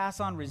must pass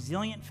on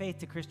resilient faith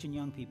to Christian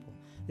young people.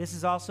 This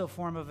is also a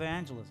form of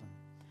evangelism.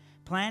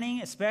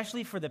 Planning,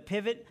 especially for the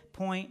pivot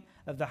point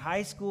of the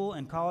high school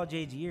and college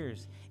age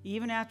years,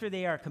 even after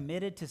they are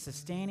committed to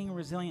sustaining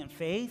resilient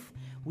faith,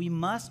 we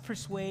must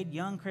persuade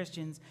young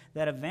Christians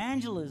that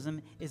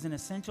evangelism is an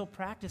essential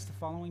practice to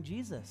following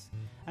Jesus.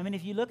 I mean,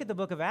 if you look at the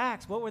book of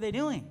Acts, what were they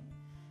doing?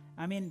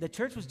 I mean, the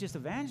church was just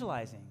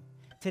evangelizing.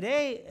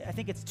 Today, I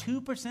think it's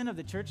 2% of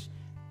the church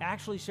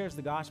actually shares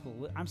the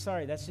gospel. I'm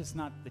sorry, that's just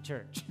not the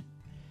church.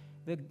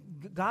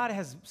 God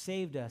has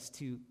saved us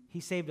to He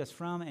saved us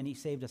from, and he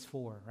saved us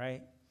for,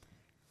 right?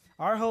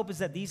 Our hope is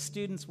that these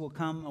students will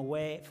come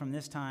away from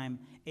this time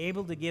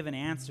able to give an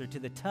answer to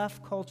the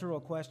tough cultural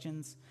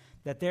questions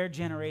that their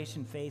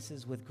generation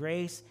faces with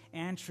grace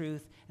and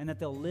truth, and that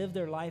they'll live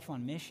their life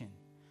on mission.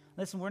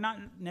 Listen, we're not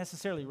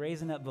necessarily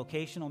raising up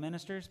vocational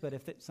ministers, but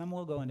some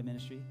will go into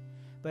ministry.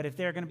 But if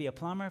they're going to be a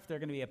plumber, if they're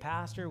going to be a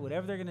pastor,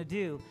 whatever they're going to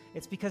do,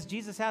 it's because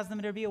Jesus has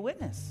them to be a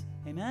witness.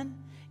 Amen?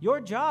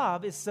 Your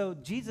job is so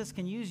Jesus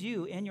can use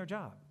you in your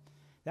job.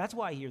 That's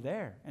why you're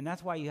there, and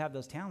that's why you have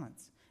those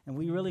talents. And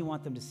we really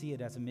want them to see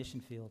it as a mission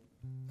field.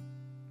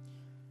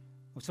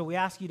 So we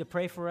ask you to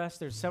pray for us.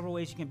 There's several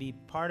ways you can be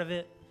part of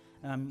it.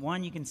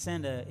 One, you can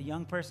send a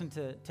young person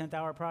to 10th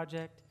Hour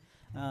Project.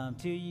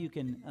 Two, you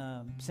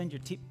can send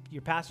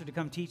your pastor to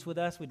come teach with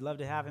us. We'd love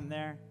to have him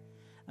there.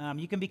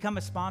 You can become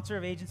a sponsor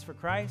of Agents for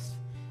Christ.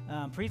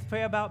 Please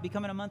pray about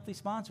becoming a monthly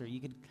sponsor.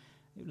 You could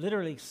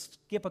literally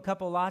skip a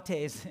couple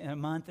lattes in a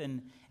month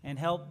and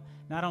help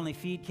not only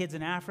feed kids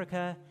in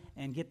Africa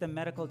and get them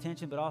medical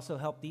attention, but also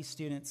help these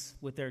students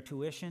with their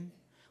tuition.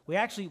 We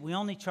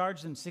only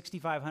charge them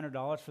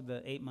 $6,500 for the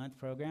 8-month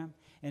program,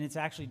 and it's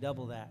actually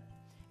double that.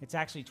 It's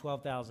actually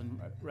 $12,000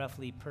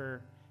 roughly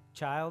per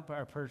child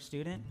or per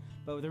student.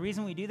 But the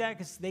reason we do that is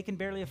because they can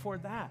barely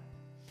afford that.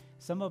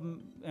 Some of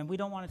them, and we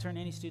don't want to turn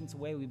any students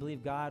away. We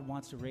believe God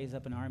wants to raise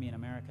up an army in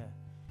America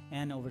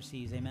and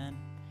overseas. Amen.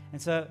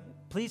 And so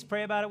please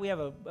pray about it. We have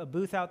a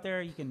booth out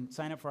there. You can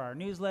sign up for our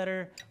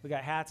newsletter. We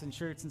got hats and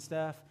shirts and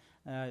stuff.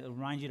 It'll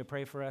remind you to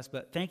pray for us.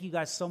 But thank you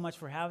guys so much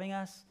for having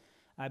us.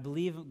 I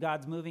believe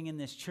God's moving in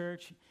this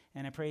church,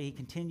 and I pray he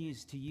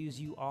continues to use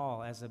you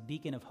all as a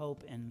beacon of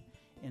hope in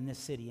this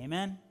city.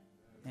 Amen?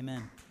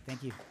 Amen.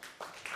 Thank you.